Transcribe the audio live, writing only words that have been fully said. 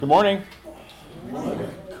Good morning.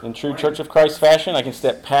 In true Church of Christ fashion, I can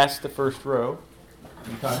step past the first row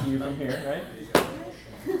and talk to you from here,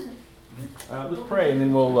 right? Let's pray, and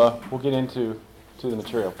then we'll get into the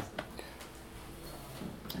material.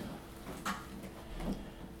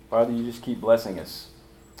 Father, you just keep blessing us,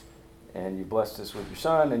 and you blessed us with your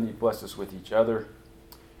Son, and you blessed us with each other,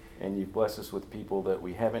 and you've blessed us with people that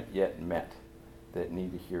we haven't yet met that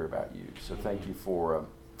need to hear about you. So thank you for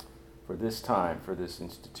this time, for this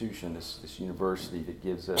institution, this university that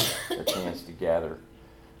gives us a chance to gather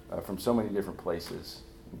from so many different places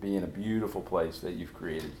and be in a beautiful place that you've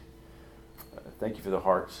created. Thank you for the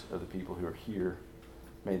hearts of the people who are here.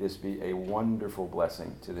 May this be a wonderful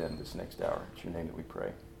blessing to them this next hour. It's your name that we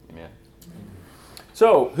pray. Amen.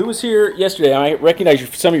 So, who was here yesterday? I recognize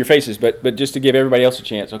some of your faces, but just to give everybody else a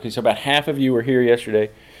chance. Okay, so about half of you were here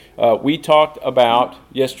yesterday. We talked about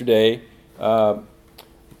yesterday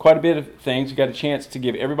quite a bit of things. We got a chance to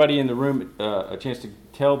give everybody in the room a chance to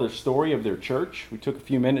tell their story of their church. We took a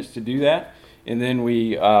few minutes to do that, and then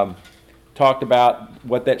we talked about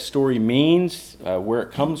what that story means, where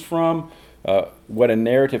it comes from, what a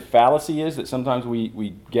narrative fallacy is, that sometimes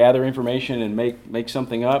we gather information and make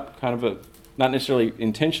something up, kind of a not necessarily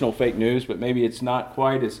intentional fake news, but maybe it's not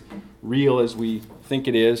quite as real as we think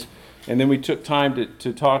it is. And then we took time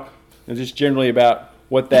to talk just generally about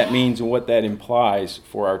what that means and what that implies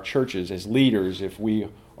for our churches as leaders if we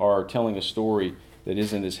are telling a story that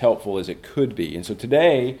isn't as helpful as it could be. And so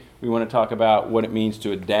today we want to talk about what it means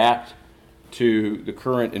to adapt to the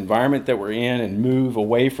current environment that we're in and move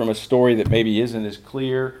away from a story that maybe isn't as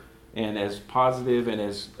clear and as positive and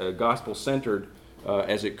as gospel-centered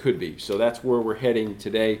as it could be. So that's where we're heading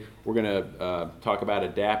today. We're going to talk about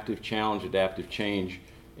adaptive challenge, adaptive change,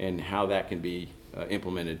 and how that can be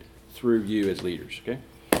implemented through you as leaders, okay?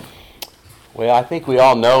 Well, I think we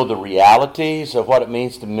all know the realities of what it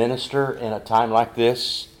means to minister in a time like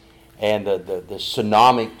this, and the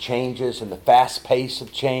tsunami changes and the fast pace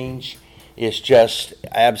of change is just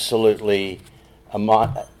absolutely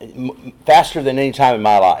faster than any time in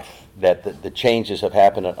my life that the changes have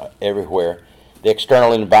happened everywhere. The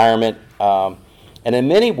external environment, and in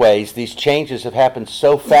many ways, these changes have happened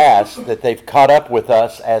so fast that they've caught up with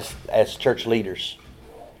us as church leaders.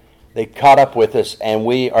 They caught up with us, and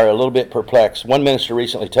we are a little bit perplexed. One minister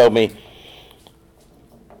recently told me,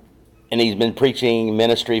 and he's been preaching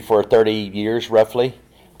ministry for 30 years roughly,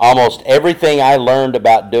 almost everything I learned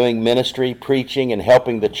about doing ministry, preaching, and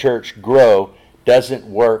helping the church grow doesn't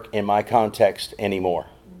work in my context anymore.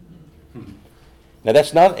 Now,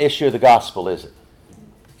 that's not an issue of the gospel, is it?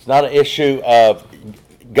 It's not an issue of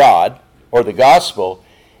God or the gospel.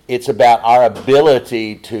 It's about our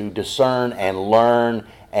ability to discern and learn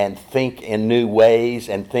and think in new ways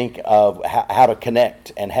and think of how to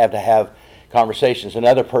connect and have to have conversations.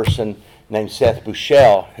 Another person named Seth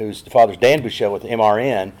Bushell, whose father's Dan Bushell with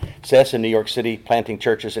MRN, Seth's in New York City planting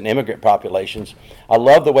churches in immigrant populations. I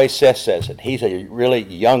love the way Seth says it. He's a really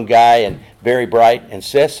young guy and very bright, and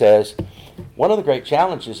Seth says, one of the great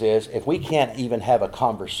challenges is if we can't even have a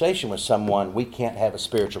conversation with someone, we can't have a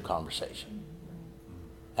spiritual conversation.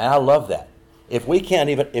 And I love that. If we can't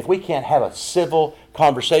have a civil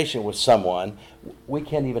conversation with someone, we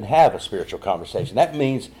can't even have a spiritual conversation. That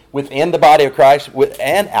means within the body of Christ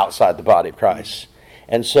and outside the body of Christ.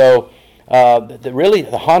 And so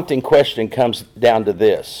the haunting question comes down to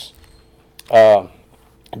this.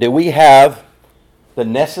 Do we have the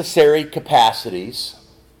necessary capacities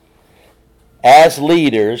as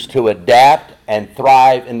leaders to adapt and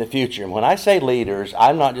thrive in the future? And when I say leaders,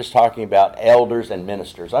 I'm not just talking about elders and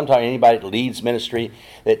ministers. I'm talking anybody that leads ministry,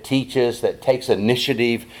 that teaches, that takes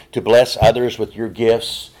initiative to bless others with your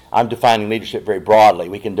gifts. I'm defining leadership very broadly.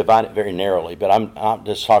 We can define it very narrowly, but I'm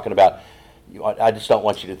just talking about, I just don't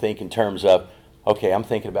want you to think in terms of, okay, I'm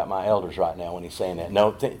thinking about my elders right now when he's saying that.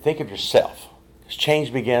 No, think of yourself. Because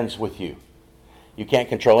change begins with you. You can't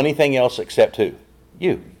control anything else except who?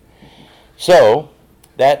 You. So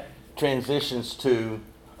that transitions to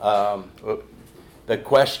the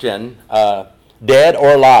question, dead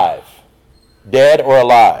or alive? Dead or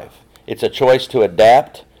alive? It's a choice to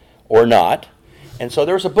adapt or not. And so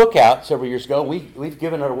there was a book out several years ago. We've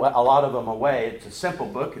given a lot of them away. It's a simple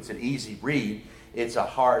book. It's an easy read. It's a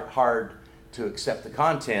hard to accept the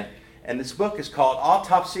content. And this book is called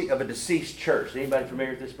Autopsy of a Deceased Church. Anybody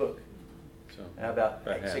familiar with this book? About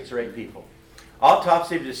 6 or 8 people.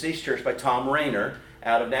 Autopsy of a Deceased Church by Tom Rainer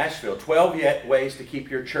out of Nashville. 12 Ways to Keep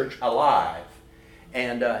Your Church Alive.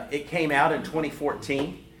 And it came out in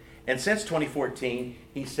 2014. And since 2014,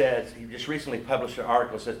 he says, he just recently published an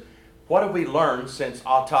article that says, what have we learned since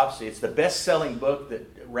Autopsy? It's the best-selling book that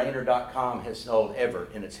Rainer.com has sold ever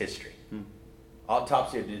in its history.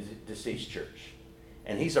 Autopsy of the Deceased Church.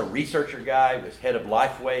 And he's a researcher guy, was head of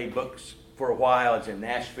Lifeway Books for a while. He's in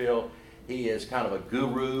Nashville. He is kind of a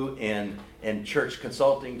guru in church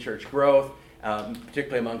consulting, church growth,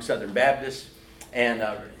 particularly among Southern Baptists. And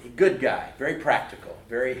a good guy, very practical,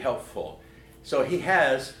 very helpful. So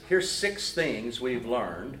here's 6 things we've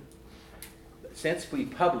learned since we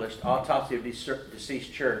published Autopsy of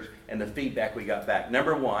Deceased Church and the feedback we got back.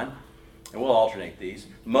 Number 1, and we'll alternate these,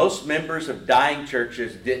 most members of dying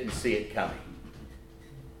churches didn't see it coming.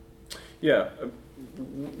 Yeah.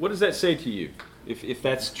 What does that say to you? If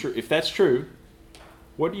that's true,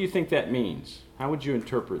 what do you think that means? How would you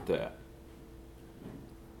interpret that?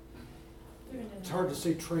 It's hard to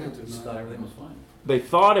see trends. Everything was fine. They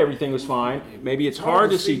thought everything was fine. Maybe it's hard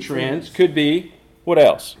to see trends. Could be. What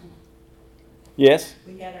else? Yes?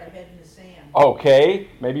 We had our head in the sand. Okay.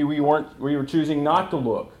 Maybe we were choosing not to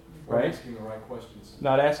look, We're right? asking the right questions.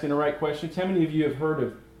 Not asking the right questions. How many of you have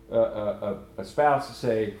heard of a spouse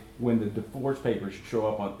say when the divorce papers show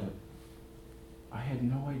up on, I had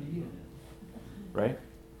no idea, right?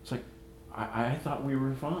 It's like, I thought we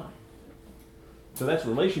were fine. So that's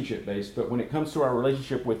relationship based, but when it comes to our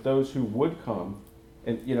relationship with those who would come,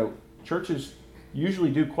 and churches usually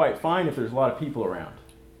do quite fine if there's a lot of people around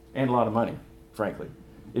and a lot of money, frankly.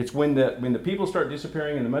 It's when the people start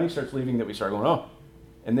disappearing and the money starts leaving that we start going, oh.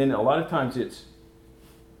 And then a lot of times it's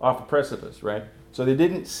off a precipice, right? So they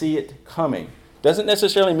didn't see it coming. Doesn't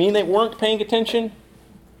necessarily mean they weren't paying attention,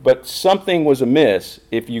 but something was amiss.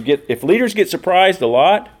 If leaders get surprised a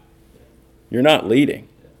lot, you're not leading,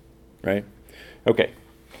 right? Okay.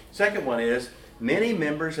 Second one is, many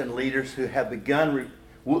members and leaders who have begun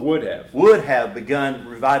Would have. would have begun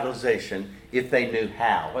revitalization if they knew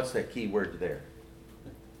how. What's the key word there?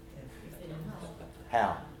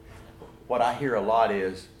 How. What I hear a lot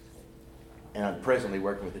is, and I'm presently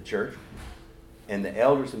working with the church, and the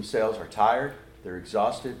elders themselves are tired, they're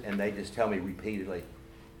exhausted, and they just tell me repeatedly,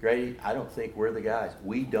 Grady, I don't think we're the guys.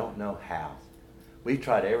 We don't know how. We've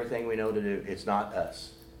tried everything we know to do. It's not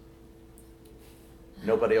us.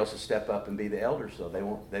 Nobody else will step up and be the elders, so they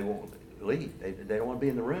won't lead. They don't want to be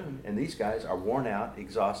in the room. And these guys are worn out,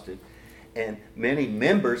 exhausted. And many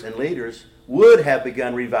members and leaders would have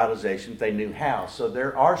begun revitalization if they knew how. So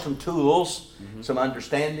there are some tools, some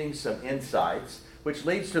understandings, some insights, which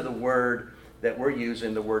leads to the word that we're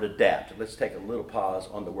using, the word adapt. Let's take a little pause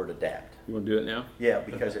on the word adapt. You want to do it now? Yeah,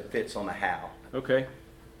 because it fits on the how. Okay.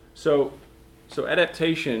 So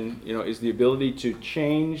adaptation, is the ability to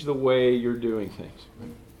change the way you're doing things.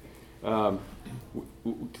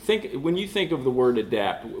 When you think of the word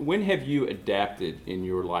adapt, when have you adapted in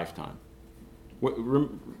your lifetime?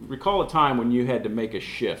 Recall a time when you had to make a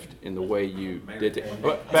shift in the way you did it.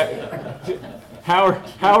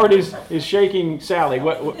 Howard is shaking Sally.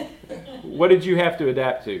 What did you have to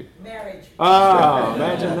adapt to? Marriage. Oh,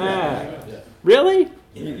 imagine that. Really?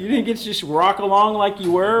 You didn't get to just rock along like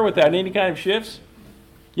you were without any kind of shifts?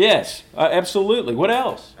 Yes, absolutely. What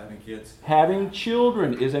else? Having kids. Having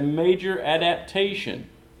children is a major adaptation.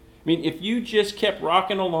 I mean, if you just kept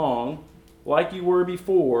rocking along like you were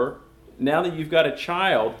before, now that you've got a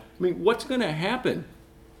child, I mean, what's going to happen?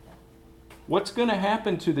 What's going to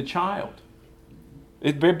happen to the child?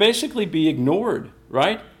 It'd basically be ignored,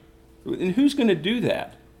 right? And who's going to do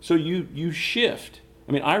that? So you shift.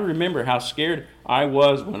 I mean, I remember how scared I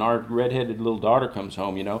was when our redheaded little daughter comes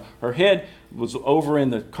home, Her head was over in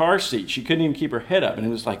the car seat. She couldn't even keep her head up. And it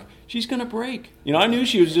was like, she's going to break. I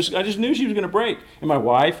just knew she was going to break. And my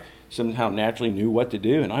wife somehow naturally knew what to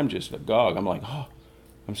do. And I'm just agog. I'm like, oh,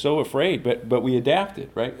 I'm so afraid. But we adapted,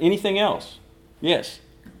 right? Anything else? Yes.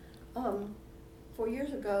 4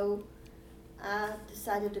 years ago, I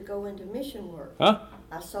decided to go into mission work. Huh?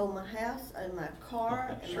 I sold my house and my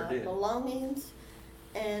car and Sure my did. belongings.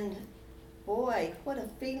 And boy, what a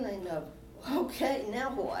feeling of, okay, now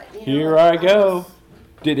what? Here I go.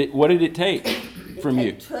 What did it take from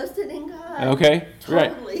you? Trusted in God. Okay,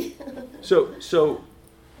 right. Totally. So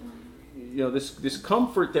this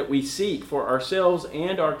comfort that we seek for ourselves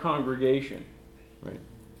and our congregation, right,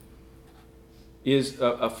 is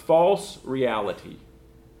a false reality,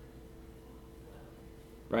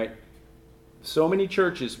 right? So many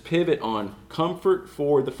churches pivot on comfort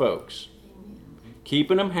for the folks,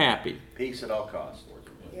 keeping them happy. Peace at all costs.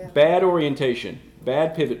 Yeah. Bad orientation,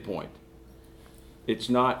 bad pivot point. It's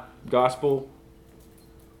not gospel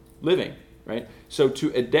living, right? So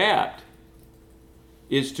to adapt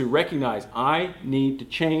is to recognize I need to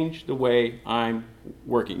change the way I'm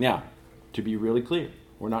working. Now, to be really clear,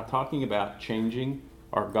 we're not talking about changing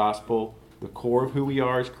our gospel, the core of who we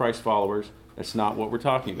are as Christ followers. That's not what we're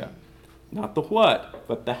talking about. Not the what,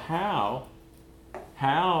 but the how.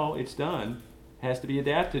 How it's done has to be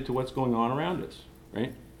adapted to what's going on around us,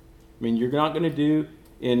 right? I mean, you're not going to do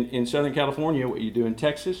in Southern California what you do in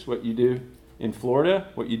Texas, what you do in Florida,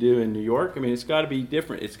 what you do in New York. I mean, it's got to be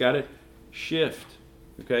different. It's got to shift,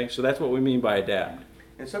 okay? So that's what we mean by adapt.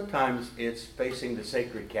 And sometimes it's facing the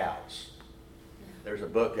sacred cows. There's a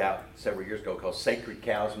book out several years ago called Sacred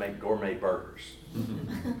Cows Make Gourmet Burgers.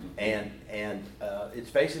 and it's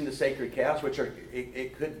facing the sacred cows, which are,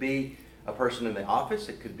 it could be a person in the office,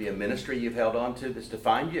 it could be a ministry you've held on to that's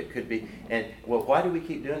defined you, it could be, and well, why do we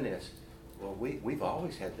keep doing this? Well, we've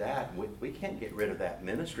always had that. We can't get rid of that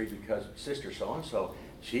ministry because Sister so-and-so,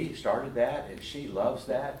 she started that and she loves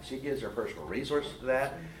that. She gives her personal resources to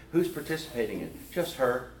that. Who's participating in it? Just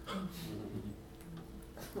her.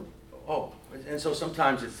 Oh, and so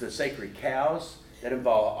sometimes it's the sacred cows that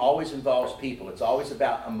always involves people. It's always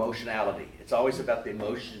about emotionality. It's always about the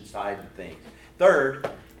emotion side of things. Third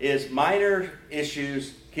is minor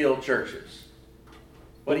issues kill churches.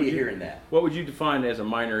 What do you hear in that? What would you define as a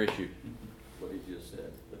minor issue? What he just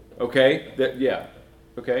said. Okay, yeah.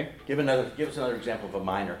 Okay. Give us another example of a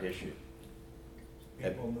minor issue.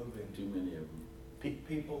 People moving. Too many of them.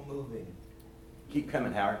 People moving. Keep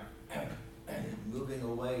coming, Howard. Moving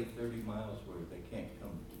away 30 miles where they can't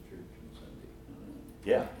come to church on Sunday.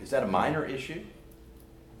 Yeah. Is that a minor issue?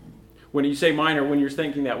 When you say minor, when you're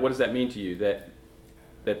thinking that, what does that mean to you?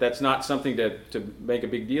 That's not something to make a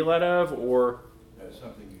big deal out of, or? That's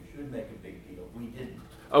something you should make a big deal. We didn't.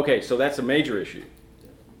 Okay, so that's a major issue.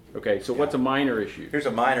 Okay, so what's a minor issue? Here's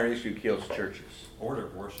a minor issue kills churches. Order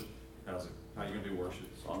of worship. How you gonna do worship?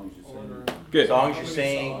 Songs you sing. Good. Songs you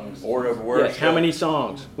sing, order of worship. Yes, how many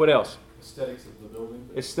songs? What else? Aesthetics of the building.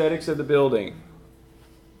 Aesthetics of the building.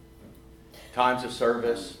 Times of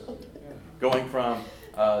service. Going from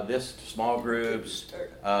this to small groups.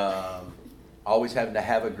 Always having to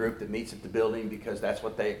have a group that meets at the building because that's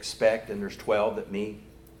what they expect, and there's 12 that meet.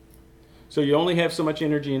 So you only have so much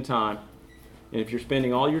energy and time, and if you're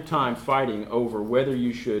spending all your time fighting over whether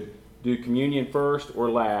you should do communion first or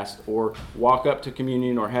last, or walk up to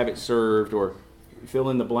communion or have it served, or fill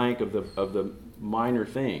in the blank of the minor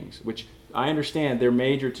things, which I understand they're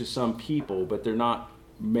major to some people, but they're not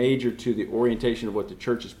major to the orientation of what the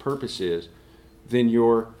church's purpose is, then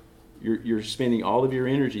you're spending all of your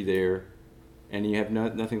energy there, and you have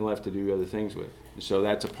nothing left to do other things with. So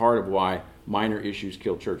that's a part of why minor issues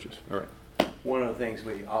kill churches. All right. One of the things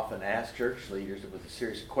we often ask church leaders with a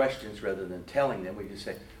series of questions, rather than telling them, we just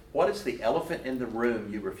say, what is the elephant in the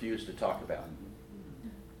room you refuse to talk about?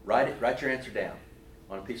 Write your answer down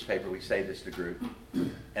on a piece of paper. We say this to group,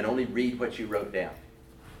 and only read what you wrote down.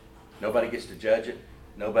 Nobody gets to judge it.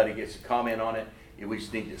 Nobody gets to comment on it. We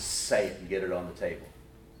just need to say it and get it on the table.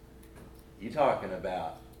 You talking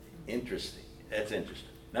about interesting. That's interesting.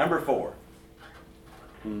 Number 4.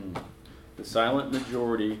 The silent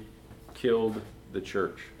majority killed the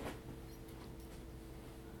church.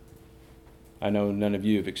 I know none of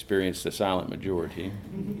you have experienced the silent majority.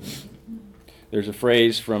 There's a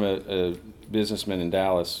phrase from a businessman in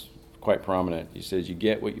Dallas, quite prominent. He says, you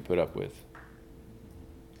get what you put up with.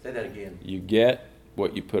 Say that again. You get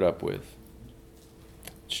what you put up with.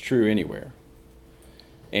 It's true anywhere.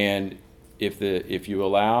 And if you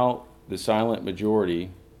allow the silent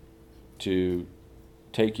majority to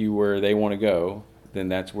take you where they want to go, then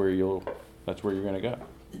that's where you're going to go.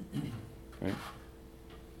 Right?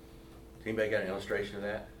 Anybody got an illustration of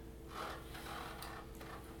that?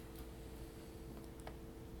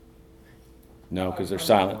 No, because they're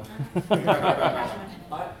silent. We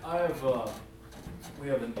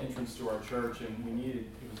have an entrance to our church, and it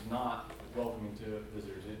was not welcoming to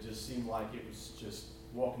visitors. It just seemed like it was just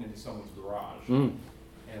walking into someone's garage.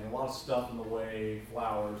 And a lot of stuff in the way,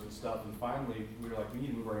 flowers and stuff, and finally we were like, we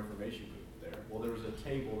need to move our information booth there. Well, there was a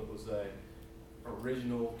table that was a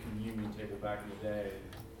original communion table back in the day.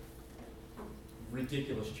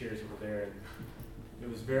 Ridiculous chairs that were there, and it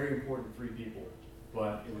was very important to 3 people,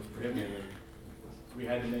 but it was prohibited. We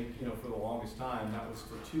had to make, for the longest time, that was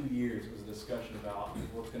for 2 years, it was a discussion about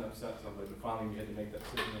what's going to upset somebody, but finally we had to make that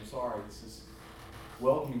decision. I'm sorry, this is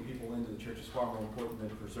welcoming people into the church is far more important than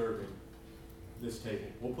preserving this table.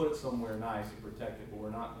 We'll put it somewhere nice and protect it, but we're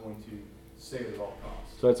not going to save it at all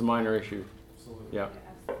costs. So that's a minor issue. Absolutely. Yeah.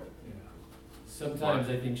 Sometimes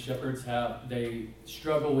I think shepherds they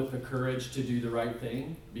struggle with the courage to do the right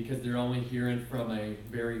thing because they're only hearing from a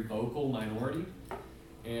very vocal minority,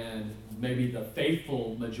 and maybe the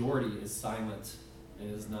faithful majority is silent and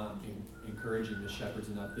is not encouraging the shepherds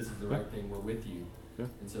enough. This is the right thing. We're with you. Yeah.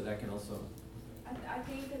 And so that can also. I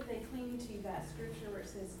think that they cling to that scripture where it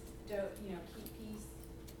says, don't, keep peace,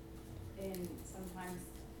 and sometimes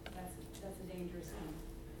that's a dangerous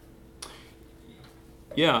thing.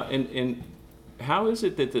 Yeah, and how is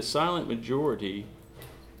it that the silent majority,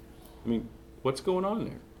 I mean, what's going on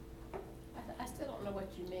there? I still don't know what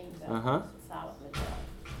you mean Uh-huh. about the silent majority.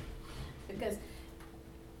 Because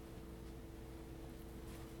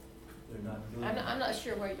They're not doing I'm much. not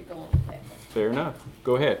sure where you're going with that. Fair enough.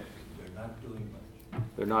 Go ahead. They're not doing much.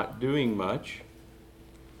 They're not doing much.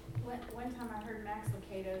 One time I heard Max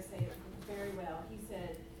Lucado say it very well. He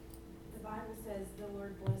said, the Bible says the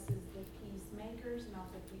Lord blesses the peacemakers,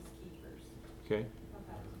 not the peacekeepers. Okay. I thought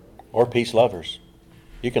that was really good. Or peace lovers.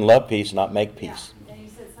 You can love peace, not make peace. Yeah, and he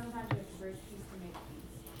said sometimes you have to break peace to make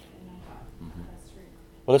peace, and I thought, that's true.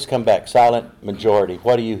 Well, let's come back. Silent majority.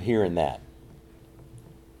 What do you hear in that?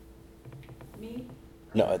 Me?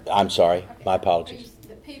 No, I'm sorry. Okay. My apologies.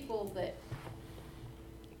 The people that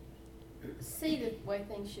see the way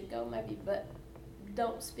things should go maybe, but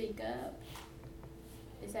don't speak up.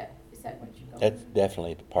 Is that what you're going That's with?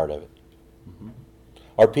 definitely part of it.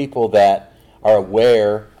 Or people that are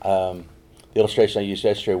aware. The illustration I used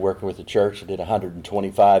yesterday, working with the church, I did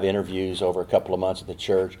 125 interviews over a couple of months at the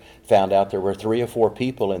church, found out there were 3 or 4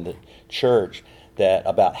 people in the church that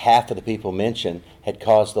about half of the people mentioned had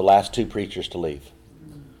caused the last 2 preachers to leave.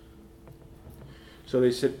 So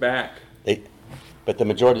they sit back. But the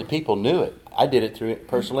majority of the people knew it. I did it through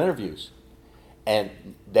personal interviews. And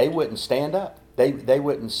they wouldn't stand up. They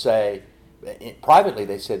wouldn't say, privately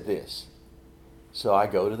they said this. So I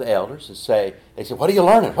go to the elders and they said, what are you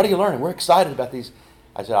learning? What are you learning? We're excited about these.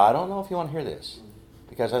 I said, I don't know if you want to hear this,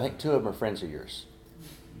 because I think 2 of them are friends of yours.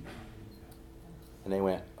 And they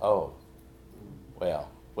went, oh, well,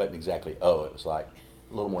 wasn't exactly oh, it was like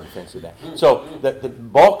a little more defensive than that. So the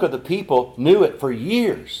bulk of the people knew it for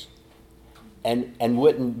years and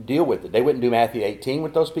wouldn't deal with it. They wouldn't do Matthew 18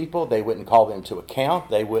 with those people. They wouldn't call them to account.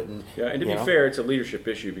 They wouldn't. Yeah, and to be fair, it's a leadership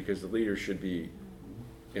issue because the leaders should be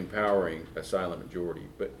empowering a silent majority.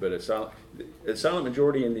 But a silent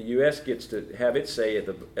majority in the U.S. gets to have its say at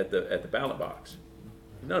the ballot box.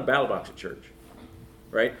 There's not a ballot box at church,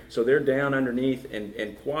 right? So they're down underneath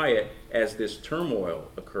and quiet as this turmoil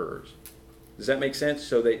occurs. Does that make sense?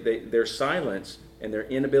 So their silence and their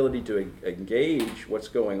inability to engage what's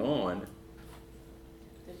going on,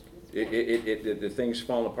 the things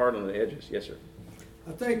fall apart on the edges. Yes, sir.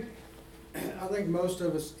 I think most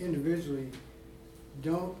of us individually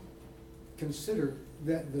don't consider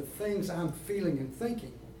that the things I'm feeling and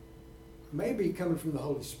thinking may be coming from the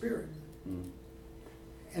Holy Spirit,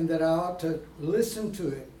 and that I ought to listen to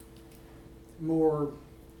it more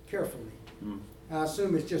carefully. I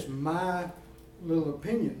assume it's just my little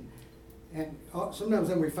opinion, and sometimes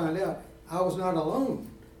then we find out I was not alone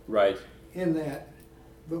Right. in that,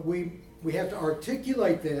 but we have to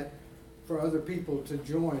articulate that for other people to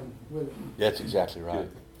join with it. That's exactly right.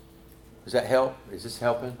 Good. Does that help? Is this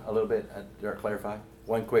helping a little bit? Did I clarify?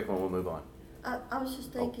 One quick one, we'll move on. I was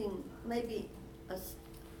just thinking, maybe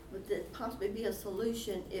would there possibly be a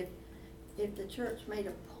solution if the church made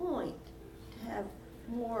a point to have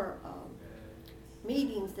more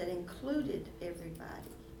meetings that included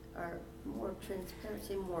everybody, or more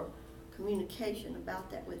transparency, more communication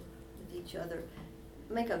about that with each other.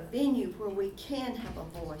 Make a venue where we can have a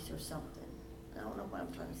voice or something. I don't know what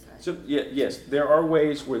I'm trying to say. So yes, there are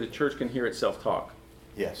ways where the church can hear itself talk.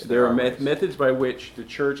 Yes. There are methods by which the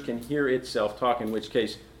church can hear itself talk, in which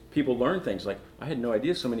case people learn things like, I had no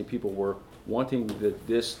idea so many people were wanting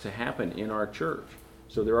this to happen in our church.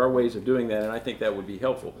 So there are ways of doing that, and I think that would be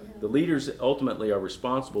helpful. The leaders ultimately are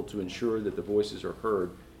responsible to ensure that the voices are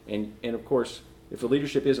heard. And of course, if the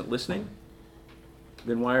leadership isn't listening,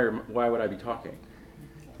 then why would I be talking?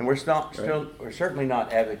 And we're certainly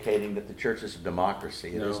not advocating that the church is a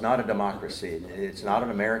democracy. It is not a democracy. It's not an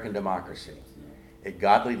American democracy.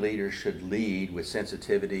 Godly leaders should lead with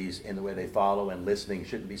sensitivities in the way they follow, and listening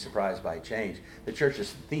shouldn't be surprised by change. The church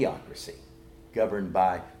is theocracy, governed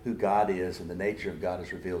by who God is, and the nature of God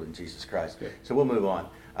is revealed in Jesus Christ. Okay. So we'll move on.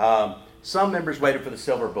 Some members waited for the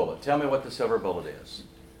silver bullet. Tell me what the silver bullet is.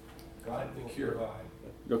 God will provide.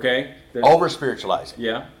 Okay? Over spiritualizing.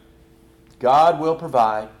 Yeah. God will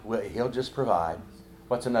provide. He'll just provide.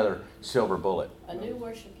 What's another silver bullet? A new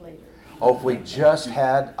worship leader. Oh, if we just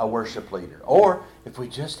had a worship leader, or if we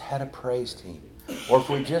just had a praise team, or if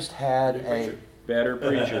we just had a Better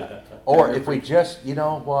preacher. or if we just, you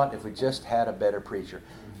know what, if we just had a better preacher.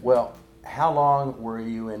 Well, how long were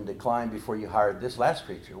you in decline before you hired this last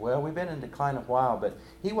preacher? Well, we've been in decline a while, but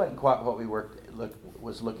he wasn't quite what we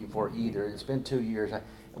was looking for either. It's been 2 years.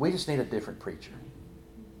 We just need a different preacher.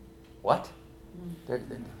 What?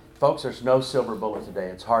 Folks, there's no silver bullet today.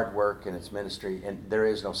 It's hard work and it's ministry, and there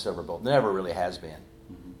is no silver bullet. There never really has been.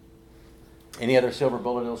 Any other silver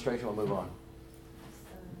bullet illustration? We'll move on.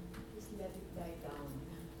 Just let it die down.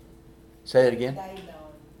 Say it again. Die down.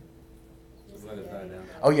 Just Let it die down.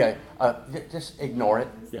 Oh yeah, just ignore it.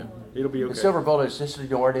 Yeah, it'll be okay. The silver bullet is just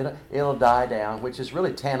ignore it. It'll die down, which is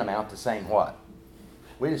really tantamount to saying what?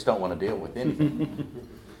 We just don't want to deal with anything.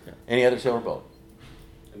 Any other silver bullet?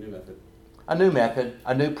 A new method. A new method,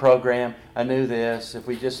 a new program, a new this. If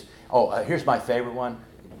we just, here's my favorite one.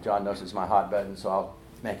 John knows it's my hot button, so I'll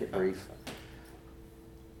make it brief.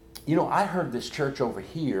 You know, I heard this church over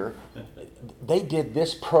here, they did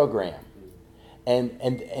this program.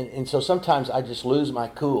 And so sometimes I just lose my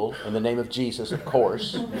cool in the name of Jesus, of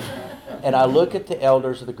course. And I look at the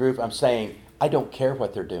elders of the group, I'm saying, I don't care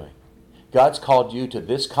what they're doing. God's called you to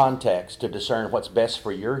this context to discern what's best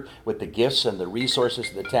for you with the gifts and the resources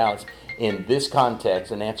and the talents in this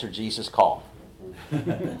context and answer Jesus' call.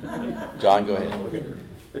 John, go ahead.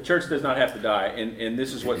 The church does not have to die, and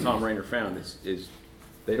this is what Tom Rainer found, is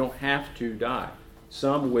they don't have to die.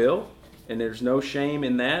 Some will, and there's no shame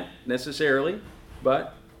in that necessarily,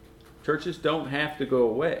 but churches don't have to go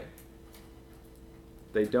away.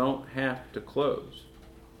 They don't have to close.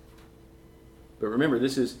 But remember,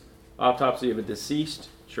 this is autopsy of a deceased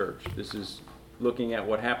church. This is looking at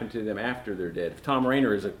what happened to them after they're dead. If Tom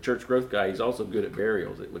Rainer is a church growth guy, he's also good at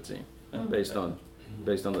burials, it would seem, based on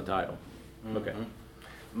the title. Okay.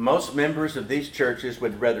 Most members of these churches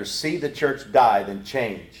would rather see the church die than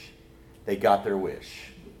change. They got their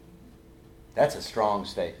wish. That's a strong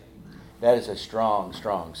statement. That is a strong,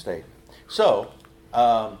 strong statement. So,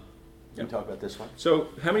 you talk about this one. So,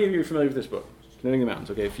 how many of you are familiar with this book? Canoeing the Mountains.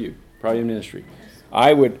 Okay, a few. Probably in ministry.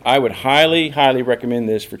 I would highly, highly recommend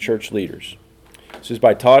this for church leaders. This is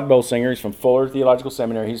by Todd Bolsinger. He's from Fuller Theological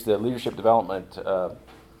Seminary. He's the leadership development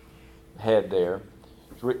head there.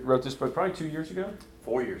 He wrote this book probably 2 years ago?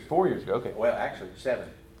 4 years. 4 years ago, okay. Well, actually, 7.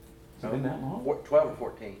 Has it been that long? 12 or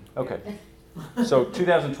 14. Okay. So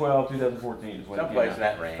 2012, 2014 is when it came Someplace out. in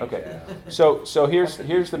that range. Okay. Yeah. So here's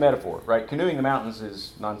the metaphor, right? Canoeing the mountains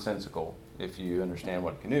is nonsensical if you understand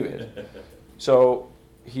what a canoe is. So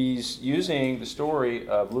he's using the story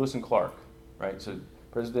of Lewis and Clark, right? So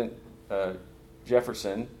President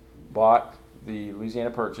Jefferson bought the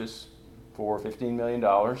Louisiana Purchase for $15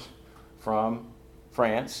 million from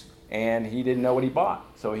France, and he didn't know what he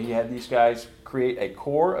bought. So he had these guys create a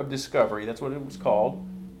Corps of Discovery. That's what it was called,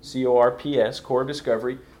 CORPS, Corps of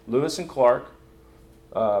Discovery. Lewis and Clark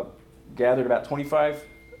gathered about 25.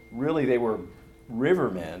 Really, they were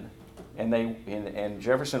rivermen, and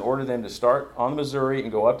Jefferson ordered them to start on the Missouri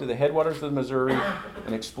and go up to the headwaters of the Missouri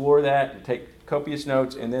and explore that and take copious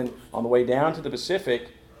notes. And then on the way down to the Pacific,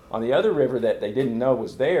 on the other river that they didn't know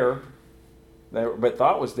was there, but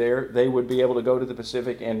thought was there, they would be able to go to the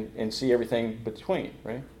Pacific and see everything between,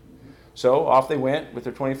 right? So off they went with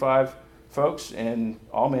their 25 folks, and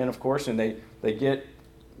all men, of course, and they get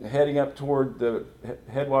heading up toward the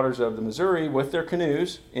headwaters of the Missouri with their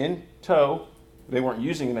canoes in tow. They weren't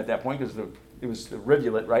using them at that point because it was the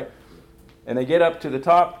rivulet, right? And they get up to the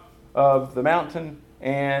top of the mountain,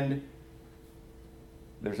 and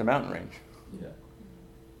there's a mountain range. Yeah.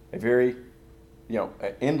 A very,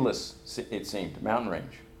 endless, it seemed, mountain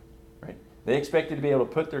range, right? They expected to be able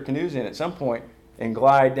to put their canoes in at some point and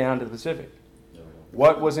glide down to the Pacific.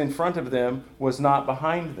 What was in front of them was not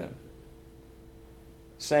behind them.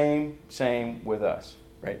 Same with us,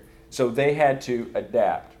 right? So they had to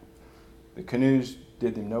adapt. The canoes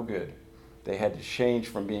did them no good. They had to change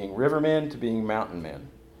from being rivermen to being mountain men.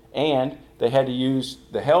 And they had to use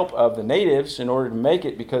the help of the natives in order to make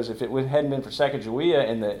it, because if it hadn't been for Sacagawea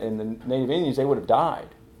and the native Indians, they would have died.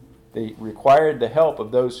 They required the help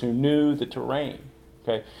of those who knew the terrain.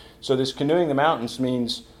 Okay, so this canoeing the mountains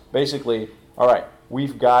means basically, all right,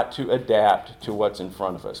 we've got to adapt to what's in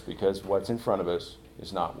front of us, because what's in front of us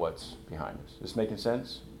is not what's behind us. Is this making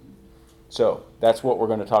sense? So that's what we're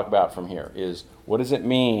going to talk about from here, is what does it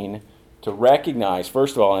mean to recognize,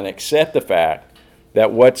 first of all, and accept the fact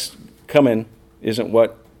that what's coming isn't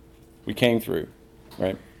what we came through,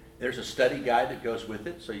 right? There's a study guide that goes with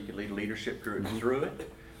it, so you can lead a leadership group through it.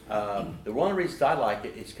 The one of the reasons I like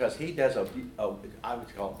it is because he does I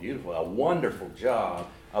would call it beautiful, a wonderful job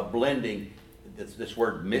of blending this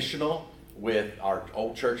word missional with our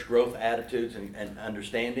old church growth attitudes and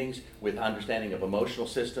understandings, with understanding of emotional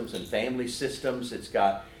systems and family systems.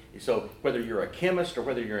 So whether you're a chemist or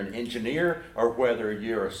whether you're an engineer or whether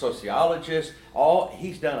you're a sociologist,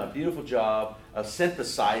 he's done a beautiful job of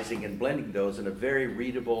synthesizing and blending those in a very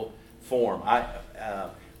readable form.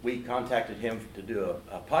 we contacted him to do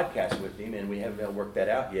a podcast with him, and we haven't been able to work that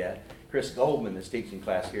out yet. Chris Goldman is teaching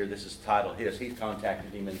class here. This is titled his. He's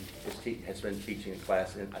contacted him and has been teaching a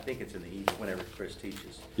class, and I think it's in the evening whenever Chris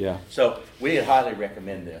teaches. Yeah. So we highly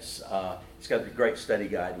recommend this. It's got a great study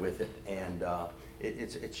guide with it, and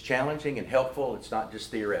it's challenging and helpful. It's not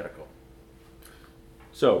just theoretical.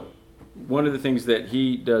 So one of the things that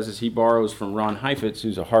he does is he borrows from Ron Heifetz,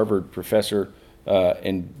 who's a Harvard professor,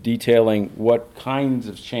 in detailing what kinds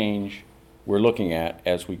of change we're looking at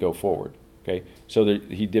as we go forward. Okay, so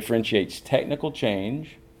he differentiates technical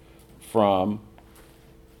change from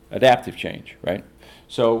adaptive change, right?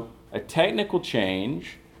 So a technical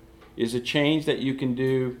change is a change that you can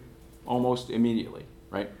do almost immediately,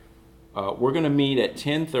 right? We're going to meet at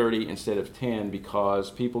 10:30 instead of 10 because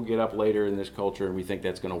people get up later in this culture and we think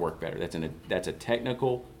that's going to work better. That's a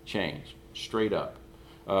technical change, straight up.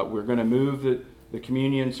 We're going to move the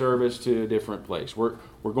communion service to a different place. We're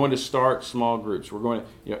going to start small groups. We're going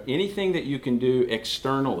to, anything that you can do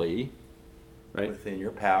externally, right? Within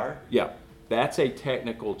your power. Yeah, that's a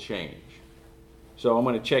technical change. So I'm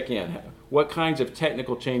going to check in. What kinds of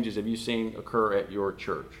technical changes have you seen occur at your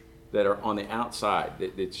church that are on the outside?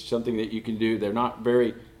 It's something that you can do. They're not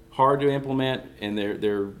very hard to implement, and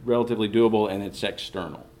they're relatively doable, and it's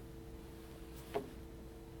external.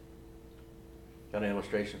 Got an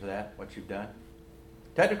illustration for that, what you've done?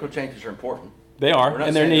 Technical changes are important. They are, We're not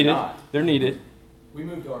and they're saying needed. not. They're needed. We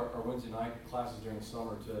moved our Wednesday night classes during the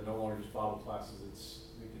summer to no longer just Bible classes.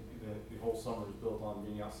 The whole summer is built on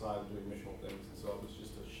being outside and doing missional things, and so it was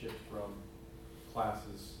just a shift from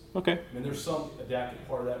classes. Okay. I mean, there's some adaptive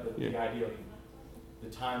part of that, but the idea of the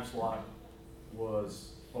time slot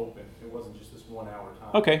was open. It wasn't just this 1 hour time.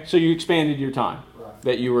 Okay, so you expanded your time Right.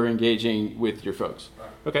 that you were engaging with your folks. Right.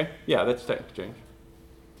 Okay, yeah, that's technical change.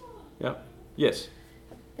 Yeah. Yes.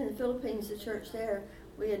 In the Philippines, the church there,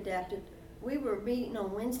 we adapted. We were meeting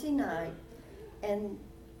on Wednesday night, and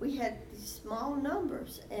we had these small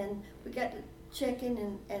numbers, and we got to check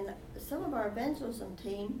in, and some of our evangelism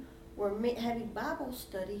team were having Bible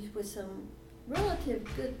studies with some relative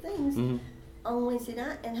good things on Wednesday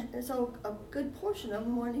night, and so a good portion of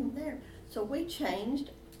them weren't even there. So we changed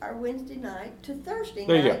our Wednesday night to Thursday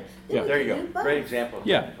There you night. go. Then Yeah. we There you could go. do both. Great example of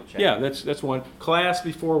Yeah, technical change. yeah, that's one. Class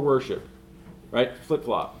before worship, right?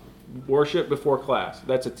 Flip-flop. Worship before class.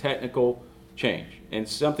 That's a technical change, and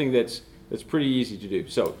something that's pretty easy to do.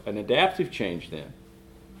 So an adaptive change then,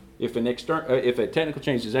 if a technical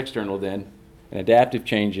change is external, then an adaptive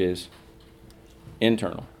change is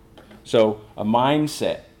internal. So a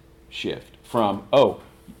mindset shift from,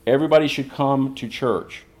 everybody should come to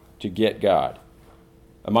church to get God.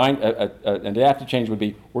 An adaptive change would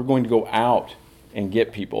be, we're going to go out and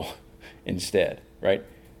get people instead, right?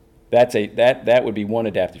 That would be one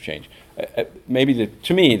adaptive change.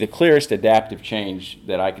 To me, the clearest adaptive change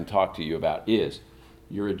that I can talk to you about is,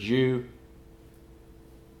 you're a Jew,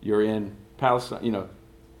 you're in Palestine,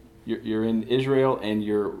 you're in Israel, and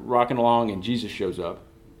you're rocking along, and Jesus shows up,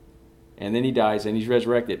 and then he dies, and he's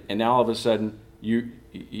resurrected, and now all of a sudden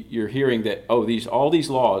you're hearing that, all these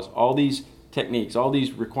laws, all these techniques, all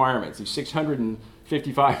these requirements, these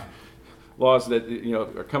 655 laws that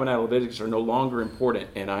are coming out of Leviticus are no longer important,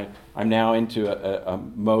 and I'm now into a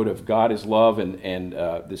mode of God is love, and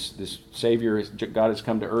this Savior, God has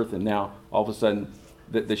come to earth, and now all of a sudden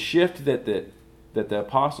the shift that the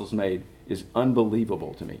apostles made is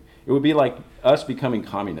unbelievable to me. It would be like us becoming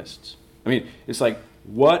communists. I mean, it's like,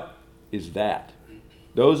 what is that?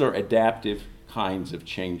 Those are adaptive kinds of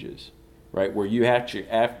changes, right? Where you have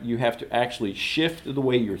to actually shift the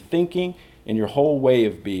way you're thinking and your whole way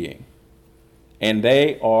of being. And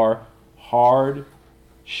they are hard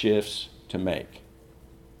shifts to make.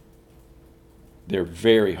 They're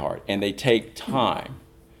very hard, and they take time.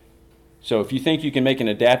 So if you think you can make an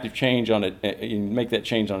adaptive change make that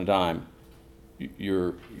change on a dime,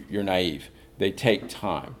 you're naive. They take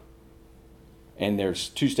time. And there's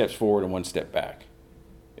 2 steps forward and 1 step back.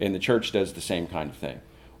 And the church does the same kind of thing.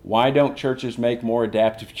 Why don't churches make more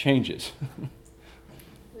adaptive changes?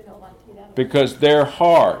 We don't like to do that. Because they're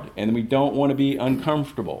hard, and we don't want to be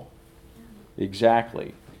uncomfortable.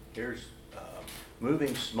 Exactly. Here's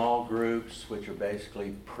moving small groups, which are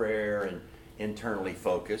basically prayer and internally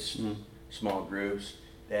focused small groups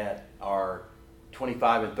that are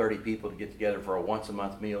 25 and 30 people to get together for a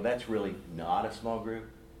once-a-month meal. That's really not a small group.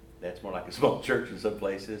 That's more like a small church in some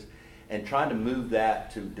places. And trying to move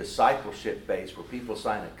that to discipleship base, where people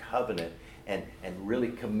sign a covenant and really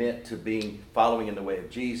commit to following in the way of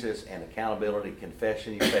Jesus, and accountability,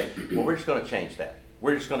 confession. You say, well, we're just going to change that.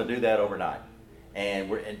 We're just going to do that overnight. And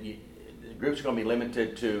groups are going to be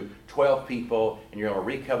limited to 12 people, and you're going to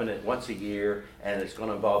recovenant once a year, and it's going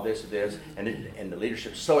to involve this and this, and the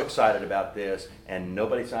leadership's so excited about this, and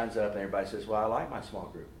nobody signs up, and everybody says, well, I like my small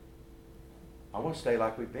group. I want to stay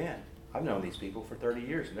like we've been. I've known these people for 30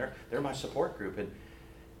 years, and they're my support group. And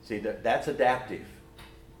see, that's adaptive,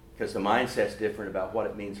 because the mindset's different about what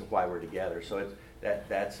it means and why we're together. So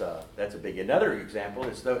that's a big. Another example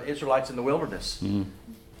is the Israelites in the wilderness. Mm-hmm.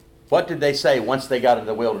 What did they say once they got into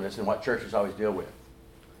the wilderness, and what churches always deal with?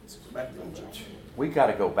 We got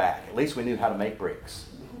to go back. At least we knew how to make bricks.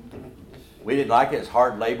 We didn't like it as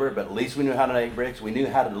hard labor, but at least we knew how to make bricks. We knew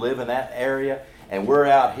how to live in that area. And we're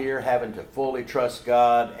out here having to fully trust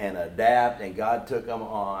God and adapt, and God took them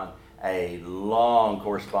on a long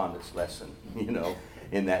correspondence lesson,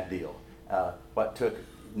 in that deal. What took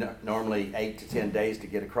normally 8 to 10 days to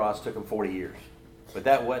get across took them 40 years. But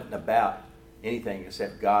that wasn't about anything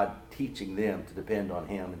except God teaching them to depend on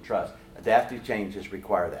Him and trust. Adaptive changes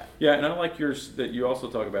require that. Yeah, and I like yours that you also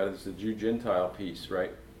talk about is the Jew-Gentile piece,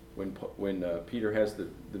 right? When Peter has the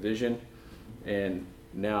vision, and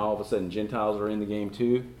now all of a sudden Gentiles are in the game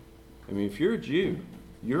too. I mean, if you're a Jew,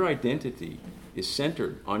 your identity is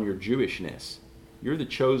centered on your Jewishness. You're the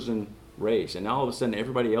chosen race, and now all of a sudden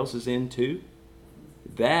everybody else is in too.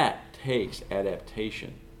 That takes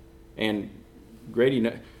adaptation. And Grady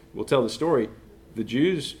will tell the story. The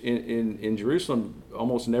Jews in Jerusalem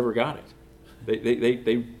almost never got it.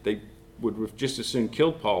 They would have just as soon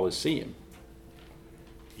killed Paul as see him.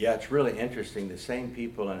 Yeah, it's really interesting. The same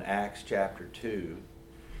people in Acts chapter 2,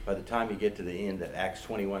 by the time you get to the end of Acts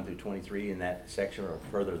 21 through 23 in that section, or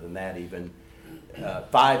further than that even,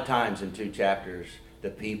 5 times in 2 chapters, the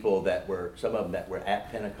people some of them that were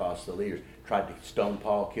at Pentecost, the leaders, tried to stone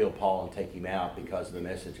Paul, kill Paul, and take him out because of the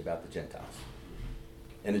message about the Gentiles.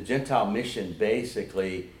 And the Gentile mission,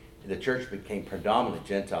 basically, the church became predominantly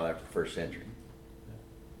Gentile after the first century.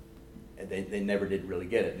 And they never did really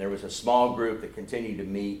get it. And there was a small group that continued to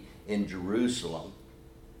meet in Jerusalem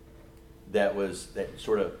that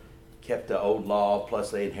sort of kept the old law,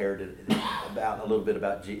 plus they inherited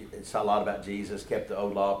a lot about Jesus, kept the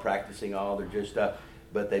old law, practicing all their Jewish stuff,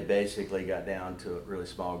 but they basically got down to a really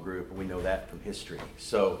small group, and we know that from history.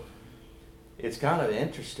 So it's kind of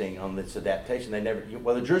interesting on this adaptation.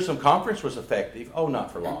 The Jerusalem conference was effective. Oh,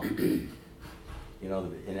 not for long.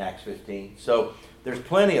 In Acts 15. So there's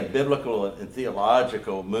plenty of biblical and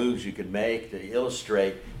theological moves you could make to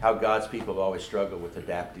illustrate how God's people have always struggled with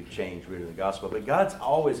adaptive change rooted in the gospel. But God's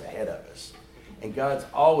always ahead of us. And God's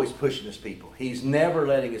always pushing His people. He's never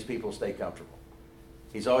letting His people stay comfortable.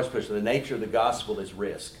 He's always pushing. The nature of the gospel is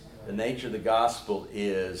risk. The nature of the gospel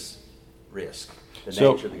is risk.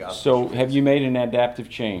 So have you made an adaptive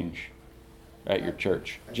change at your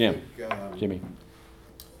church? Jimmy.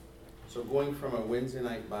 So going from a Wednesday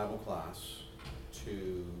night Bible class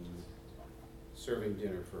to serving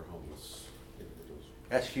dinner for homeless individuals.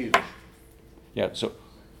 That's huge. Yeah, so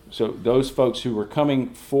those folks who were coming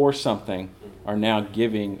for something are now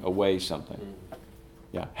giving away something.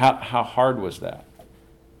 Yeah. How hard was that?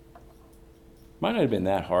 Might not have been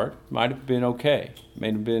that hard. Might have been okay.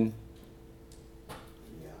 Might have been.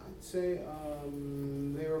 Yeah, I'd say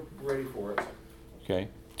they were ready for it. Okay.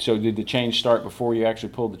 So did the change start before you actually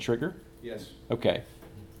pulled the trigger? Yes. Okay.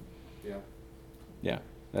 Yeah. Yeah,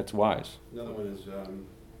 that's wise. Another one is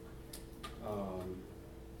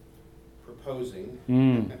proposing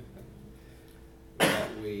that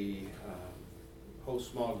we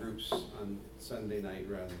host small groups on Sunday night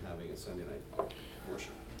rather than having a Sunday night worship.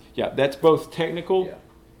 Yeah, that's both technical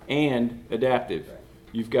and adaptive. Right.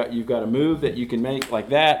 You've got a move that you can make like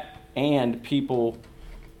that, and people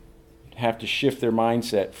have to shift their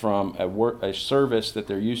mindset from a service that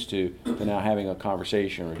they're used to now having a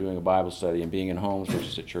conversation or doing a Bible study and being in homes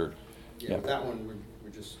versus at church. Yeah, with that one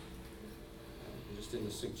we're just in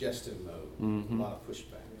the suggestive mode. Mm-hmm. A lot of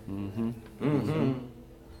pushback. Mm-hmm. Mm-hmm.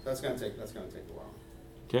 That's gonna take a while.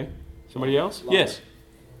 Okay. Somebody else? Yes.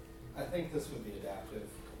 I think this would be adaptive.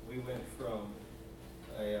 We went from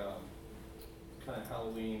a kind of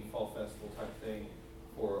Halloween fall festival type thing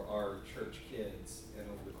for our church kids, and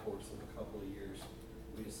over the course of a couple of years,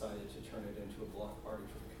 we decided to turn it into a block party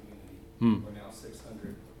for the community. We're now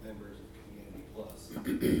 600 members of Community Plus come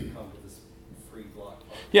to this free block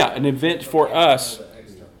party. Yeah, an event for us.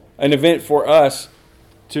 An event for us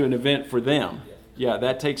to an event for them. Yeah,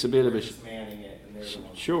 that takes a bit of a. Just manning it, and they're the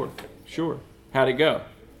ones Sure. How'd it go?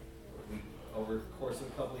 Over the course of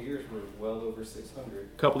a couple of years, we're well over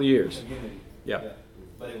 600. Couple of years. Community. Yeah.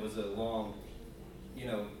 But it was a long.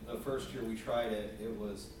 The first year we tried it, it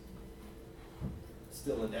was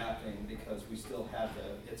still adapting because we still had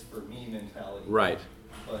the "it's for me" mentality. Right.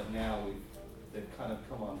 But now we've they've kind of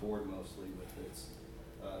come on board mostly with its,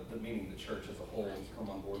 meaning the church as a whole has come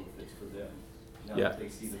on board with it's for them. Now Yeah. that they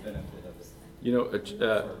see the benefit of it. You know, For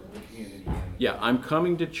the community. yeah, I'm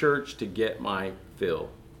coming to church to get my fill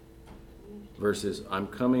versus I'm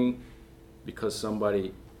coming because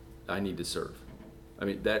somebody I need to serve. I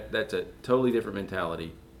mean, that's a totally different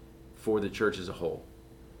mentality for the church as a whole.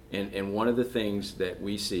 And one of the things that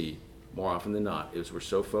we see more often than not is we're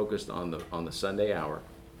so focused on the Sunday hour.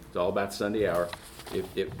 It's all about Sunday hour.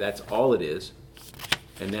 If that's all it is,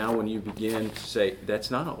 and now when you begin to say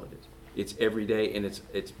that's not all it is, it's every day, and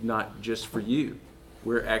it's not just for you.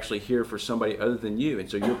 We're actually here for somebody other than you, and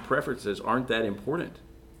so your preferences aren't that important.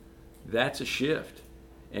 That's a shift,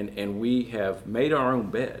 and we have made our own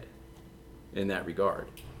bed in that regard.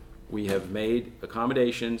 We have made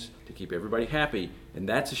accommodations to keep everybody happy, and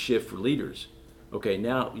that's a shift for leaders. Okay,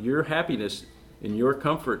 now your happiness and your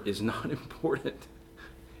comfort is not important.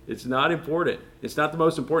 It's not important. It's not the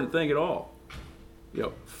most important thing at all. You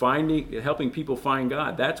know, helping people find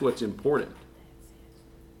God, that's what's important.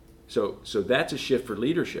 So that's a shift for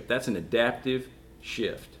leadership. That's an adaptive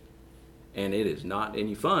shift. And it is not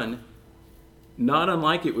any fun. Not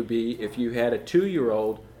unlike it would be if you had a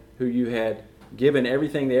 2-year-old who you had given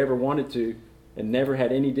everything they ever wanted to and never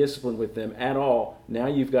had any discipline with them at all. Now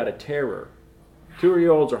you've got a terror.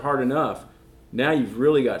 2-year-olds are hard enough. Now you've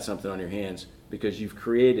really got something on your hands because you've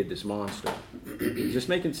created this monster. Is this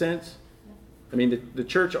making sense? I mean, the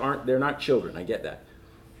church they're not children. I get that.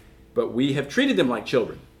 But we have treated them like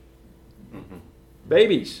children. Mm-hmm.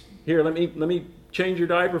 Babies, here, let me change your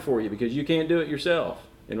diaper for you because you can't do it yourself.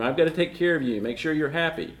 And I've got to take care of you, make sure you're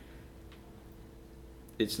happy.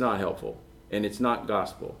 It's not helpful, and it's not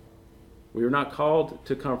gospel. We are not called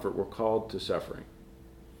to comfort, we're called to suffering.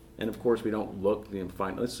 And of course, we don't look and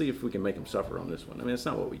find, let's see if we can make them suffer on this one. I mean, that's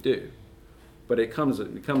not what we do. But it comes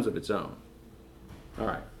of its own. All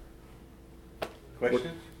right.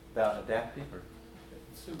 Questions about adaptive? Or?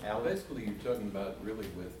 So basically, you're talking about really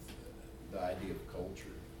with the idea of culture.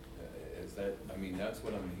 Is that? I mean, that's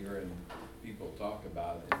what I'm hearing people talk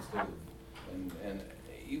about instead of, and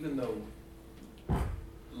even though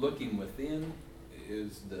looking within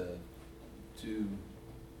is to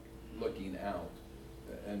looking out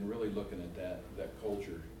and really looking at that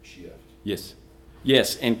culture shift.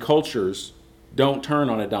 Yes, and cultures don't turn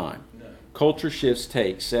on a dime. No. Culture shifts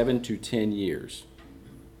take 7 to 10 years.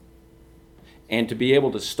 And to be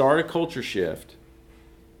able to start a culture shift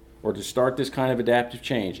or to start this kind of adaptive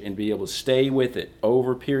change and be able to stay with it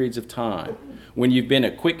over periods of time, when you've been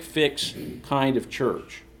a quick fix kind of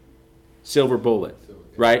church, silver bullet,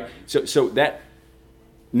 right? So that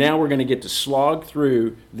now we're going to get to slog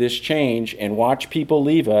through this change and watch people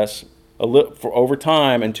leave us for over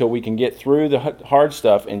time until we can get through the hard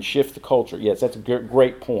stuff and shift the culture. Yes, that's a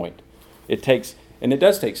great point. It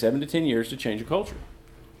does take 7 to 10 years to change a culture.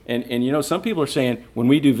 And you know, some people are saying when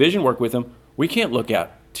we do vision work with them, we can't look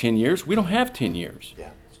out 10 years. We don't have 10 years. Yeah,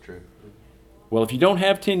 that's true. Well, if you don't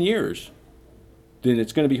have 10 years, then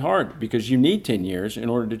it's going to be hard because you need 10 years in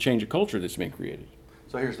order to change a culture that's been created.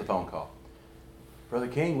 So here's the phone call. Brother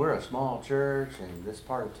King, we're a small church in this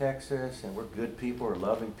part of Texas, and we're good people, we're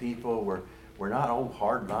loving people, we're not old,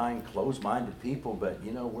 hard-line, closed-minded people, but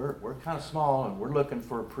you know, we're kind of small and we're looking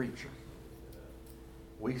for a preacher.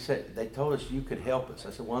 They told us you could help us.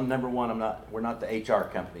 I said, well, number one, we're not the HR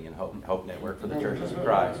company in Hope Network for the Churches of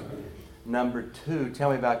Christ. Number two,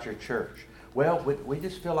 tell me about your church. Well, we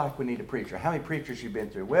just feel like we need a preacher. How many preachers you been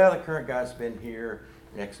through? Well, the current guy's been here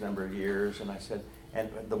X number of years, and I said, and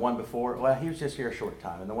the one before, well, he was just here a short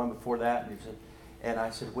time, and the one before that, and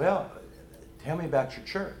I said, well, tell me about your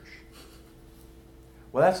church.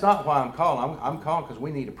 Well, that's not why I'm calling. I'm calling because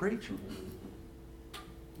we need a preacher.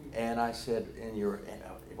 And I said,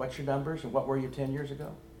 what's your numbers, and what were you 10 years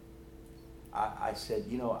ago? I said,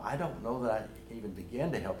 you know, I don't know that I can even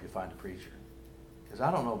begin to help you find a preacher, because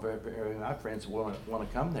I don't know very many of my friends want to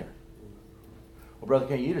come there. Well, Brother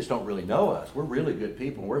King, you just don't really know us. We're really good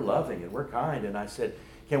people. We're loving and we're kind. And I said,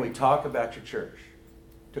 can we talk about your church?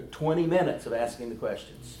 Took 20 minutes of asking the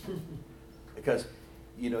questions. Because,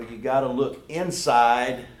 you know, you got to look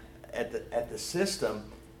inside at the system.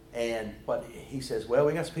 But he says, well,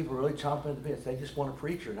 we got some people really chomping at the bit. They just want a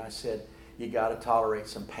preacher. And I said, you got to tolerate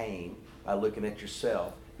some pain by looking at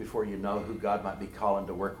yourself before you know who God might be calling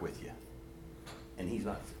to work with you. And he's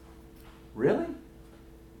not, really?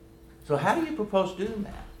 So how do you propose doing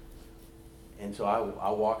that? And so I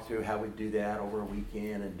walked through how we do that over a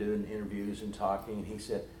weekend and doing interviews and talking. And he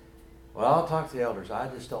said, well, I'll talk to the elders. I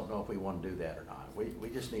just don't know if we want to do that or not. We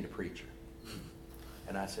just need a preacher.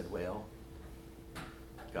 And I said, well,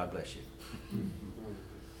 God bless you.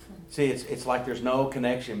 See, it's like there's no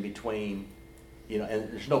connection between, and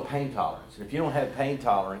there's no pain tolerance. And if you don't have pain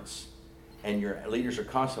tolerance and your leaders are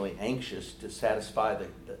constantly anxious to satisfy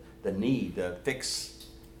the need, the fix,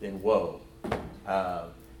 then woe.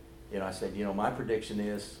 I said, my prediction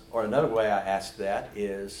is, or another way I asked that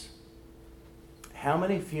is, how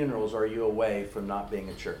many funerals are you away from not being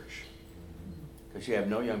a church? Because you have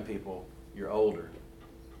no young people, you're older.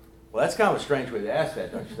 Well, that's kind of a strange way to ask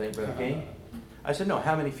that, don't you think, Brother King? I said, no,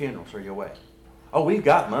 how many funerals are you away? Oh, we've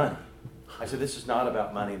got money. I said, this is not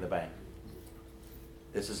about money in the bank.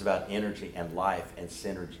 This is about energy and life and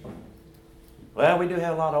synergy. Well, we do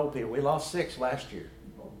have a lot of old people. We lost 6 last year.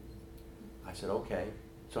 I said, okay.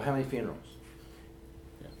 So how many funerals?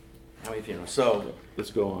 Yeah. How many funerals? So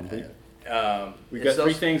let's go on. We've got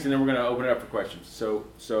 3 things, and then we're going to open it up for questions.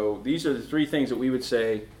 So these are the 3 things that we would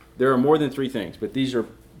say. There are more than 3 things, but these are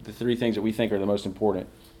the 3 things that we think are the most important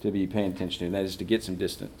to be paying attention to, and that is to get some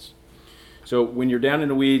distance. So when you're down in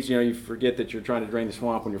the weeds, you forget that you're trying to drain the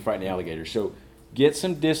swamp when you're fighting the alligators. So get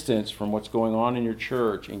some distance from what's going on in your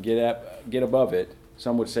church and get above it.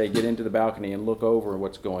 Some would say get into the balcony and look over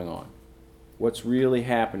what's going on. What's really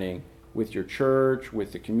happening with your church,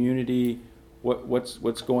 with the community,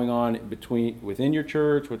 what's going on within your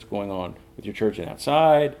church, what's going on with your church and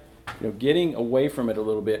outside. Getting away from it a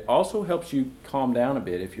little bit also helps you calm down a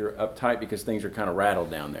bit if you're uptight because things are kind of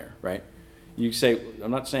rattled down there, right? You say,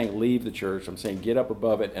 I'm not saying leave the church, I'm saying get up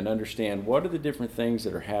above it and understand what are the different things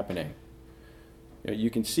that are happening.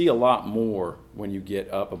 You can see a lot more when you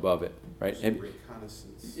get up above it, right? It's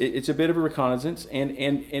reconnaissance. It's a bit of a reconnaissance, and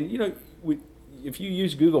if you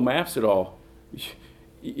use Google Maps at all,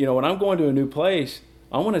 when I'm going to a new place,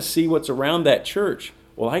 I want to see what's around that church.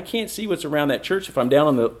 Well, I can't see what's around that church if I'm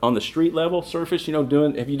down on the street level surface.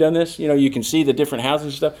 Have you done this? You can see the different houses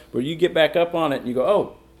and stuff. But you get back up on it and you go,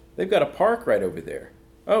 oh, they've got a park right over there.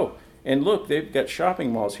 Oh, and look, they've got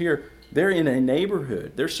shopping malls here. They're in a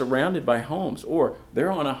neighborhood. They're surrounded by homes, or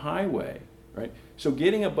they're on a highway, right? So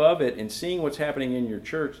getting above it and seeing what's happening in your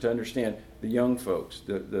church to understand the young folks,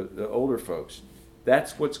 the older folks,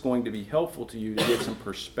 that's what's going to be helpful to you to get some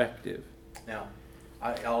perspective. Now,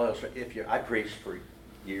 I preached for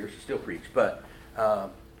years, still preach, but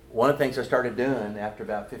one of the things I started doing after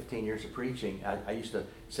about 15 years of preaching, I used to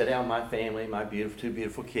sit down with my family, my 2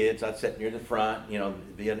 beautiful kids. I'd sit near the front,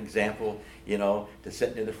 be an example, to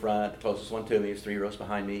sit near the front. The closest one to me is 3 rows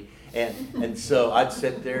behind me. And so I'd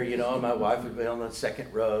sit there, and my wife would be on the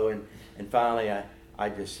 2nd row. And finally I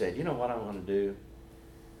just said, you know what I want to do?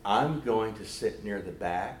 I'm going to sit near the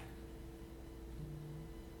back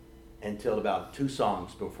until about 2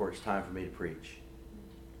 songs before it's time for me to preach.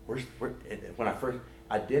 When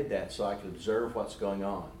I did that so I could observe what's going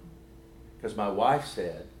on. Because my wife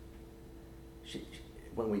said,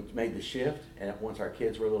 when we made the shift, and once our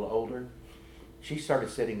kids were a little older, she started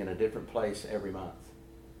sitting in a different place every month.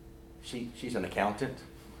 She's an accountant,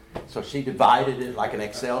 so she divided it like an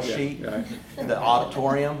Excel sheet, the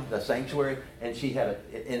auditorium, the sanctuary, and she had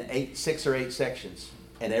it in 6 or 8 sections.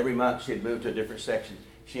 And every month she'd move to a different section.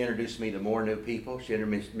 She introduced me to more new people. She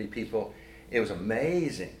introduced me to people. It was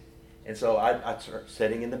amazing. And so I'd start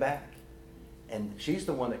sitting in the back. And she's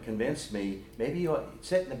the one that convinced me, maybe you ought to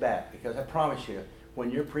sit in the back, because I promise you, when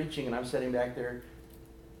you're preaching and I'm sitting back there,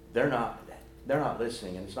 they're not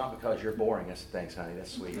listening, and it's not because you're boring. I said, thanks, honey,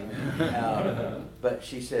 that's sweet. But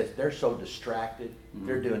she says, they're so distracted.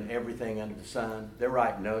 They're doing everything under the sun. They're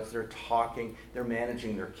writing notes. They're talking. They're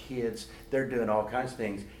managing their kids. They're doing all kinds of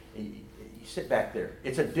things. You sit back there.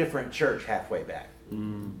 It's a different church halfway back.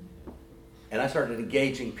 And I started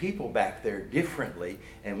engaging people back there differently.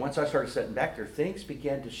 And once I started sitting back there, things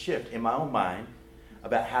began to shift in my own mind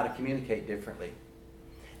about how to communicate differently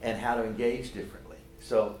and how to engage differently.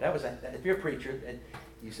 So that was, if you're a preacher, and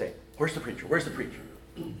you say, where's the preacher? Where's the preacher?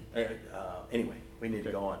 Anyway, we need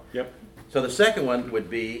to go on. Yep. So the second one would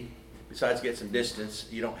be, besides get some distance,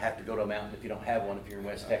 you don't have to go to a mountain if you don't have one. If you're in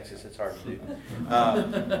West Texas, it's hard to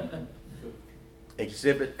do.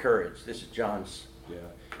 Exhibit courage. This is John's. Yeah.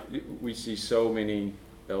 We see so many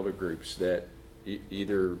elder groups that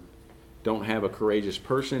either don't have a courageous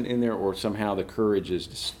person in there, or somehow the courage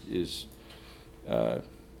is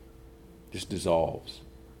just dissolves.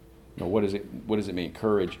 What does it mean?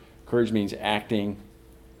 Courage means acting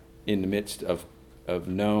in the midst of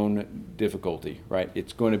known difficulty, right?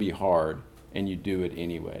 It's going to be hard, and you do it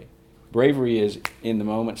anyway. Bravery is in the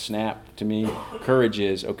moment, snap to me. Courage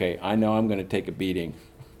is, okay, I know I'm going to take a beating,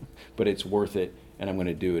 but it's worth it, and I'm going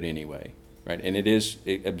to do it anyway, right? And it is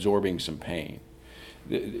absorbing some pain.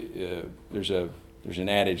 There's an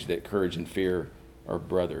adage that courage and fear are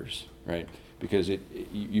brothers, right? Because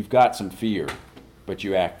you've got some fear, but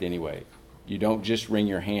you act anyway. You don't just wring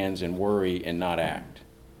your hands and worry and not act,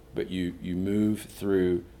 but you move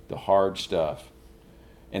through the hard stuff.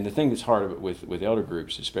 And the thing that's hard with elder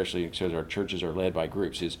groups, especially because our churches are led by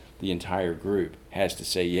groups, is the entire group has to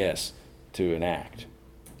say yes to an act,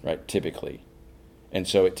 right, typically. And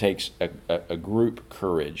so it takes a group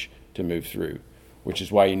courage to move through, which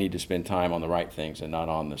is why you need to spend time on the right things and not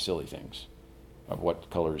on the silly things of what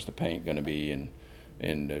color is the paint going to be,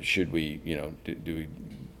 and should we, do we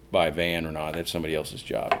buy a van or not? That's somebody else's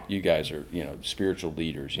job. You guys are, spiritual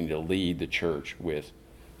leaders. You need to lead the church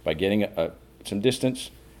by getting some distance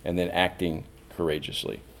and then acting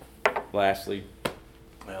courageously. Lastly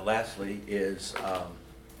is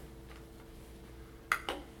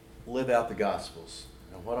live out the Gospels.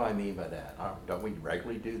 Now, what do I mean by that? Don't we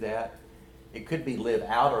regularly do that? It could be live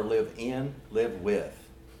out or live in, live with.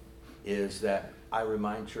 Is that I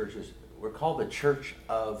remind churches, we're called the church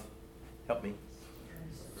of, help me,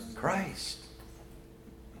 Christ.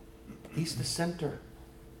 He's the center.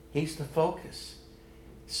 He's the focus.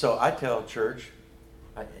 So I tell church,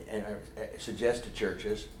 and I suggest to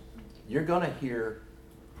churches, you're going to hear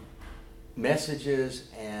messages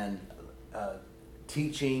and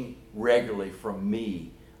teaching regularly from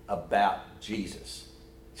me about Jesus.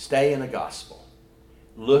 Stay in the gospel.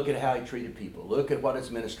 Look at how he treated people. Look at what his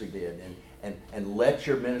ministry did. And let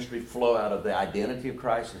your ministry flow out of the identity of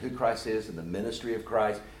Christ and who Christ is and the ministry of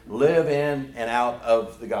Christ. Live in and out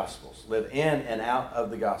of the Gospels. Live in and out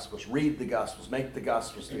of the Gospels. Read the Gospels. Make the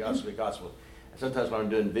Gospels the Gospel. Sometimes when I'm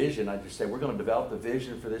doing vision, I just say, we're going to develop the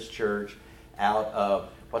vision for this church out of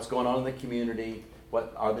what's going on in the community,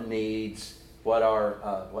 what are the needs, and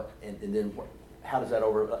then how does that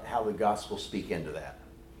how the Gospels speak into that.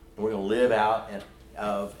 And we're going to live out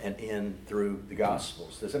of and in through the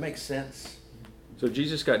Gospels. Does that make sense? So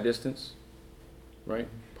Jesus got distance, right?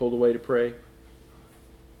 Pulled away to pray.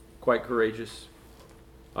 Quite courageous.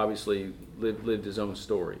 Obviously lived his own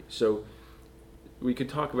story. So we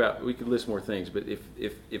could list more things, but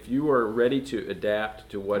if you are ready to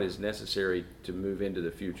adapt to what is necessary to move into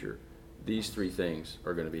the future, these three things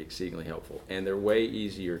are going to be exceedingly helpful. And they're way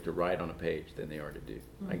easier to write on a page than they are to do.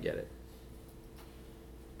 I get it.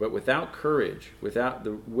 But without courage, without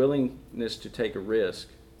the willingness to take a risk,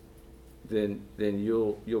 then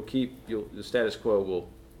the status quo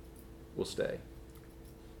will stay,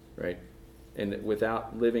 right? And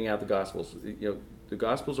without living out the Gospels, the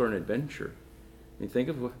Gospels are an adventure. I mean, think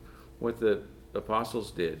of what the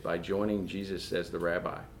apostles did by joining Jesus as the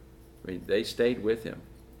rabbi. I mean, they stayed with him.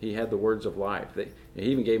 He had the words of life. He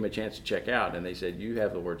even gave him a chance to check out, and they said, "You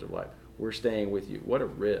have the words of life. We're staying with you." What a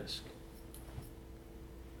risk.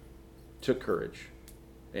 Took courage.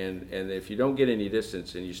 And if you don't get any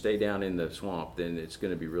distance and you stay down in the swamp, then it's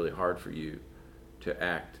going to be really hard for you to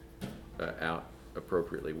act out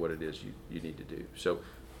appropriately what it is you need to do. So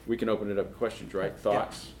we can open it up to questions, right?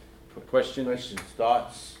 Thoughts? Yeah. Questions,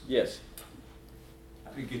 thoughts? Yes.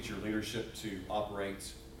 How do you get your leadership to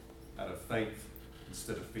operate out of faith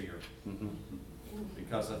instead of fear? Mm-hmm.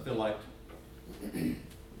 Because I feel like,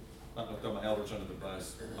 not to throw my elders under the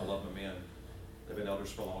bus, I love my men. They've been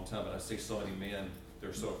elders for a long time, but I see so many men,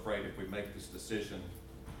 they're so afraid if we make this decision,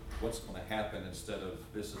 what's going to happen, instead of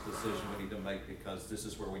this is the decision we need to make because this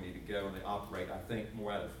is where we need to go. And they operate, I think,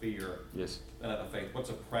 more out of fear than out of faith. What's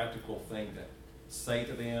a practical thing to say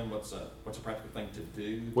to them? What's a practical thing to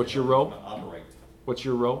do? What's your role? Operate. What's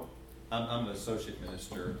your role? I'm an associate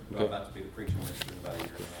minister. Okay. I'm about to be the preaching minister in about a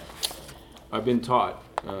year and a half. I've been taught,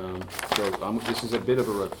 this is a bit of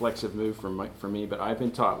a reflexive move for me, but I've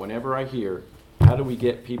been taught whenever I hear, how do we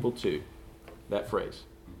get people to, that phrase,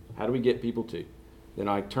 how do we get people to? Then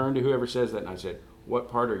I turn to whoever says that and I said, what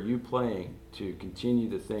part are you playing to continue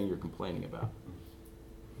the thing you're complaining about?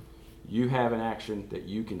 You have an action that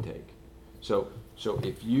you can take. So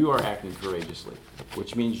if you are acting courageously,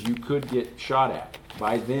 which means you could get shot at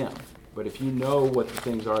by them, but if you know what the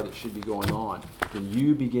things are that should be going on, then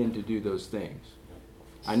you begin to do those things.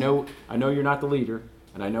 I know you're not the leader,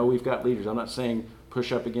 and I know we've got leaders. I'm not saying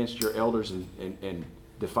push up against your elders and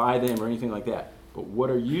defy them or anything like that. But what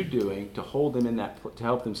are you doing to hold them in that, to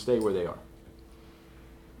help them stay where they are?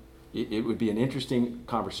 It would be an interesting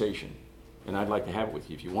conversation, and I'd like to have it with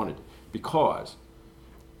you if you wanted, because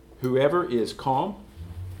whoever is calm,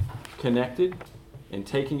 connected, and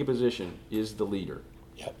taking a position is the leader.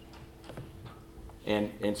 Yep.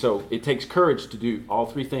 And so it takes courage to do all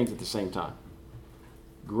three things at the same time.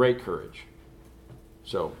 Great courage.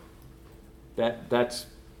 So that's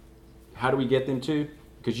how do we get them to?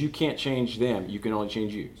 Because you can't change them, you can only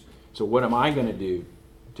change you. So what am I going to do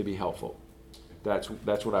to be helpful? That's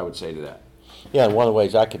what I would say to that. Yeah, and one of the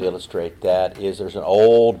ways I could illustrate that is there's an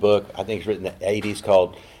old book, I think it's written in the 80s,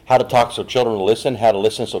 called How to Talk So Children Will Listen, How to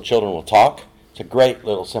Listen So Children Will Talk. It's a great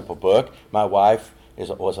little simple book. My wife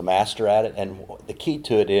was a master at it, and the key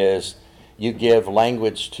to it is you give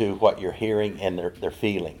language to what you're hearing and their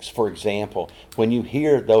feelings. For example, when you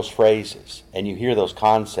hear those phrases and you hear those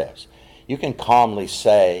concepts, you can calmly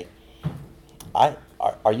say,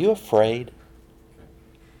 are you afraid?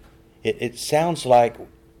 It sounds like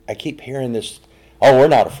I keep hearing this, oh, we're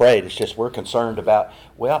not afraid, it's just we're concerned about,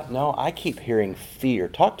 well, no, I keep hearing fear.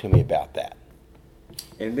 Talk to me about that.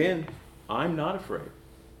 And then, I'm not afraid.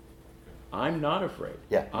 I'm not afraid.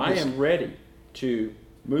 Yeah. I am ready to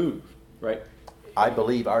move, right? I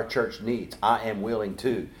believe our church needs, I am willing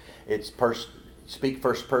to. It's speak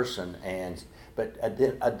first person, but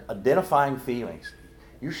identifying feelings.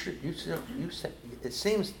 It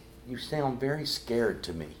seems you sound very scared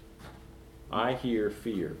to me. I hear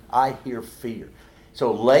fear. I hear fear.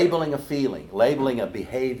 So labeling a feeling, labeling a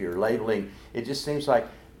behavior, it just seems like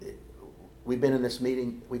we've been in this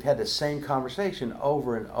meeting, we've had the same conversation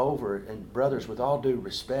over and over, and brothers, with all due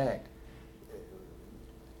respect,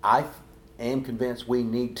 I am convinced we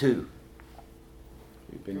need to.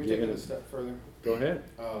 We've Can been we take it given a step further? Go ahead.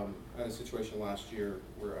 I had a situation last year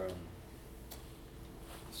where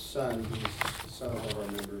son, he's son of one of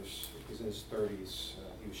our members, he's in his 30s,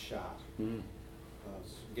 he was shot.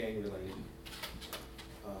 Gang related.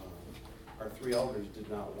 Our 3 elders did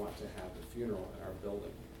not want to have the funeral in our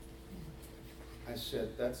building. I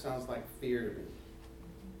said, that sounds like fear to me.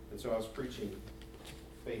 And so I was preaching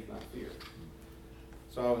faith, not fear.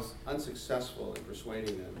 So I was unsuccessful in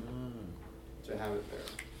persuading them to have it there.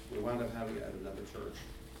 We wound up having it at another church.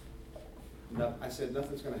 No, I said,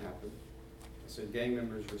 nothing's going to happen. I said, gang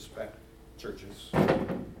members respect churches.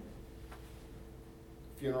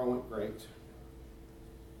 Funeral went great.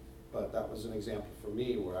 But that was an example for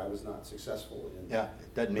me where I was not successful in Yeah,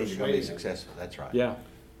 it doesn't mean you're going to be successful. That's right. Yeah.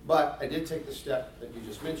 But I did take the step that you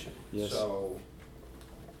just mentioned. Yes. So,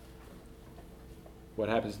 What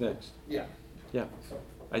happens next? yeah. Yeah. So,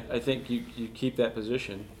 I think you keep that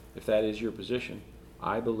position, if that is your position.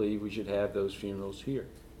 I believe we should have those funerals here.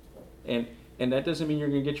 And that doesn't mean you're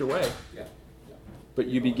going to get your way. yeah. But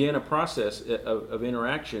you begin a process of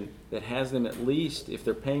interaction that has them, at least, if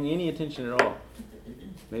they're paying any attention at all,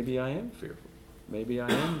 maybe I am fearful. Maybe I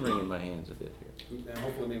am wringing my hands a bit here. And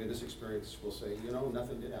hopefully maybe this experience will say,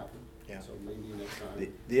 nothing did happen. Yeah. So maybe next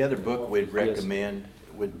time. The other book we'd recommend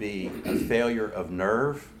would be A Failure of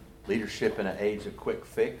Nerve, Leadership in an Age of Quick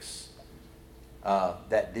Fix.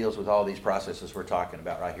 That deals with all these processes we're talking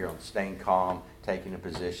about right here on staying calm, taking a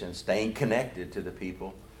position, staying connected to the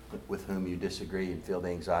people with whom you disagree and feel the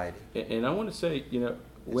anxiety. And I want to say,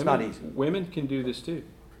 It's not easy. Women can do this too.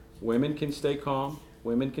 Women can stay calm.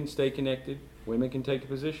 Women can stay connected. Women can take a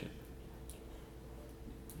position.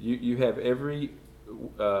 You have every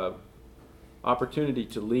opportunity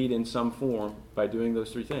to lead in some form by doing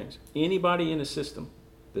those 3 things. Anybody in a system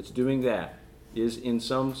that's doing that is in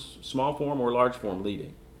some small form or large form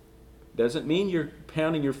leading. Doesn't mean you're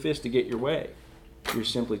pounding your fist to get your way. You're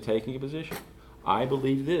simply taking a position. I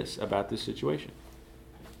believe this about this situation.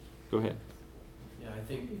 Go ahead. Yeah, I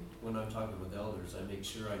think when I'm talking with elders, I make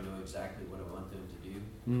sure I know exactly what I want them to do.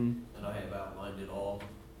 And I have outlined it all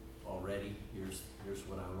already. Here's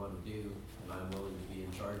what I want to do, and I'm willing to be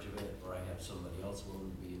in charge of it, or I have somebody else willing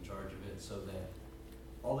to be in charge of it, so that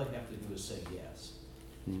all they have to do is say yes.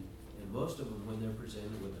 And most of them, when they're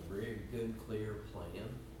presented with a very good, clear plan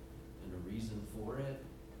and a reason for it,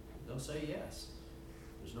 they'll say yes.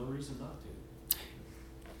 There's no reason not to.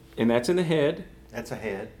 And that's in the head. That's a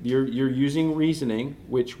head. You're using reasoning,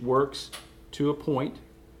 which works to a point.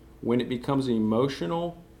 When it becomes an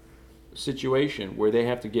emotional situation where they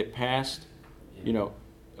have to get past,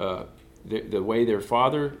 the way their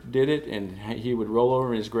father did it, and he would roll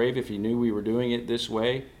over in his grave if he knew we were doing it this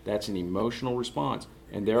way, that's an emotional response.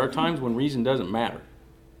 And there are times when reason doesn't matter.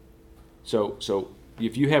 So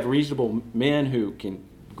if you have reasonable men who can,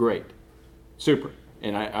 great, super.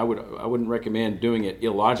 And I wouldn't recommend doing it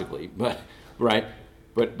illogically, but right,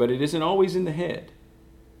 but it isn't always in the head.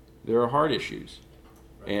 There are heart issues,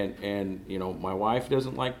 and my wife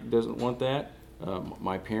doesn't want that.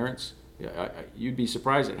 My parents, you'd be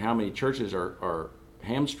surprised at how many churches are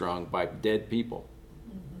hamstrung by dead people.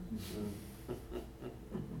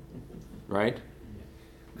 Right?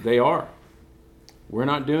 They are. We're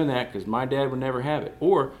not doing that because my dad would never have it.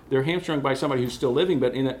 Or they're hamstrung by somebody who's still living,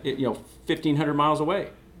 but 1,500 miles away.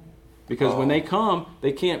 Because when they come,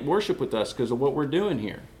 they can't worship with us because of what we're doing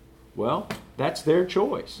here. Well, that's their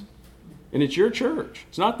choice. And it's your church.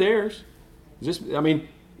 It's not theirs.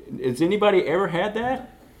 Has anybody ever had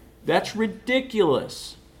that? That's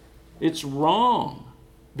ridiculous. It's wrong.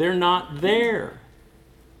 They're not there.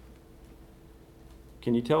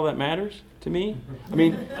 Can you tell that matters to me? I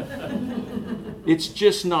mean, it's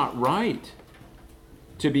just not right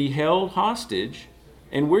to be held hostage,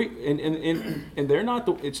 and they're not.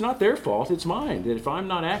 It's not their fault. It's mine. That if I'm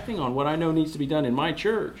not acting on what I know needs to be done in my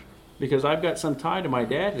church, because I've got some tie to my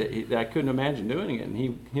dad that I couldn't imagine doing it, and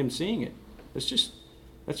him seeing it. That's just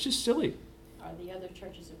silly. Are the other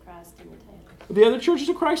churches of Christ in the town? The other churches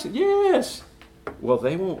of Christ, yes. Well,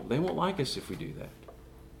 they won't like us if we do that.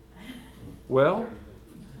 Well,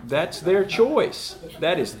 that's their choice.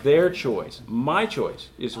 That is their choice. My choice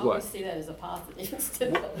is I what? always see that as a positive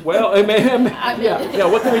instead of. Well, yeah.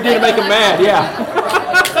 What can we do to make them mad? Yeah.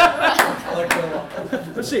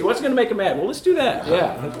 Let's see. What's going to make them mad? Well, let's do that.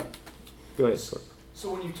 Yeah. Go ahead.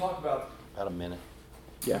 So when you talk about About a minute.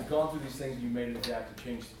 you've gone through these things, you made an adaptive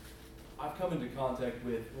change. I've come into contact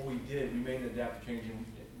with what we did. We made an adaptive change,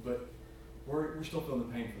 but we're still feeling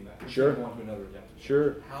the pain from that. We're Sure. still going to another adaptive change.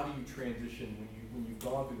 Sure. How do you transition when you've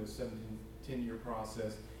gone through this 10-year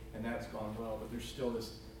process and that's gone well, but there's still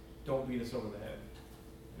this, don't beat us over the head.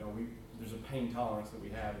 You know, there's a pain tolerance that we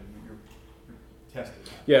have, and you're tested.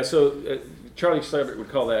 Yeah. So Charlie Slavert would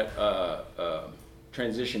call that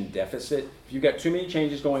transition deficit. If you've got too many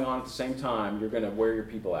changes going on at the same time, you're going to wear your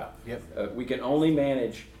people out. Yep. We can only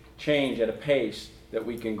manage change at a pace that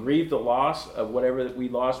we can grieve the loss of whatever that we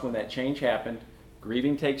lost when that change happened.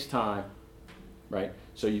 Grieving takes time, right?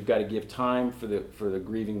 So you've got to give time for the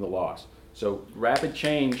grieving the loss. So rapid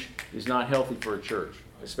change is not healthy for a church,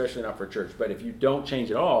 especially not for a church. But if you don't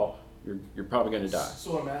change at all, you're probably going to die.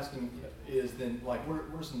 So what I'm asking is then, like, what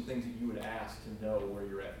are some things that you would ask to know where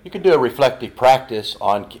you're at? You can do a reflective practice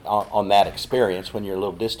on that experience when you're a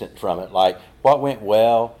little distant from it, like what went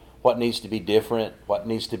well, what needs to be different, what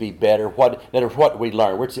needs to be better, what we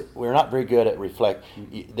learn. We're not very good at reflect.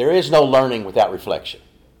 There is no learning without reflection.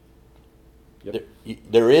 Yep.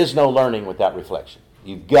 There is no learning without reflection.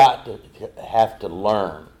 You've got to have to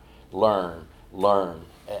learn.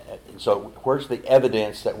 So where's the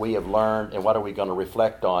evidence that we have learned, and what are we going to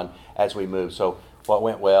reflect on as we move? So what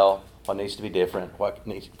went well, what needs to be different,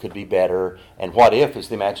 could be better, and what if is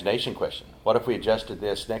the imagination question. What if we adjusted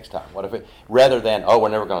this next time? What if rather than, we're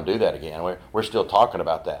never going to do that again, we're still talking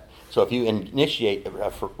about that. So if you initiate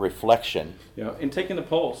a reflection. And taking the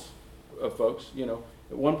pulse of folks,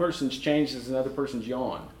 one person's change is another person's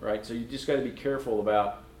yawn, right? So you just got to be careful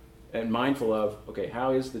about and mindful of, okay,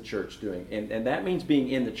 how is the church doing? And that means being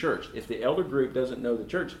in the church. If the elder group doesn't know the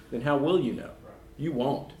church, then how will you know? You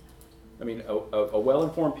won't. I mean, a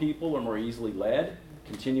well-informed people are more easily led.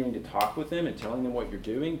 Continuing to talk with them and telling them what you're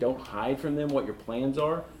doing. Don't hide from them what your plans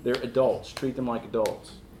are. They're adults. Treat them like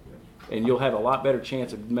adults. And you'll have a lot better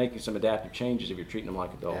chance of making some adaptive changes if you're treating them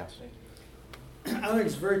like adults. I think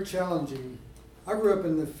it's very challenging. I grew up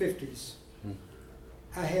in the 50s.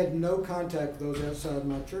 I had no contact with those outside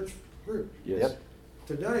my church group. Yes.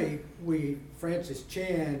 Today, Francis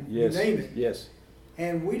Chan, yes. You name it. Yes.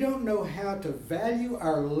 And we don't know how to value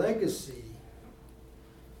our legacy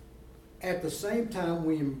at the same time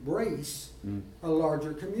we embrace a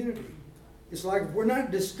larger community. It's like we're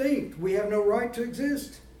not distinct. We have no right to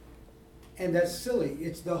exist. And that's silly.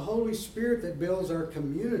 It's the Holy Spirit that builds our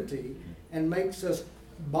community and makes us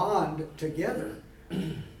bond together.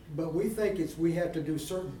 But we think we have to do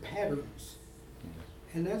certain patterns.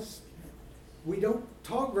 And we don't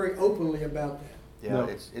talk very openly about that. Yeah, no.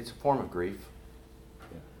 It's a form of grief.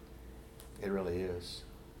 Yeah. It really is.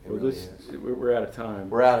 We're out of time.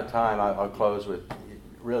 We're out of time. I'll close with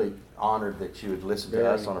really honored that you would listen to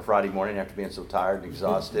us on a Friday morning after being so tired and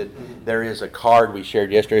exhausted. There is a card we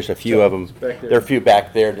shared yesterday. There's a few of them. There are a few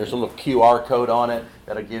back there. There's a little QR code on it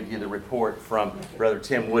that'll give you the report from Brother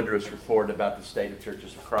Tim Woodruff's report about the state of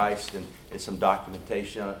Churches of Christ, and it's some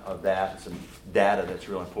documentation of that, some data that's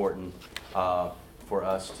real important for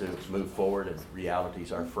us to move forward, and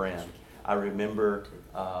reality's our friend. I remember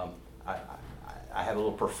I had a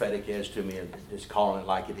little prophetic edge to me and just calling it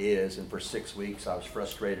like it is. And for 6 weeks I was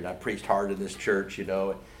frustrated. I preached hard in this church,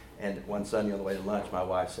 and one Sunday on the way to lunch, my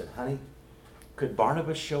wife said, "Honey, could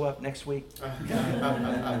Barnabas show up next week?"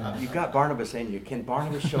 You've got Barnabas in you. Can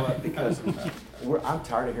Barnabas show up? Because I'm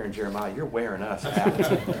tired of hearing Jeremiah. You're wearing us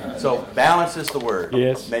out. So balance is the word.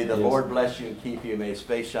 Yes. May the Lord bless you and keep you. May his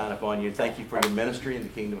face shine upon you. Thank you for your ministry in the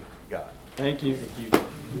kingdom of God. Thank you. Thank you.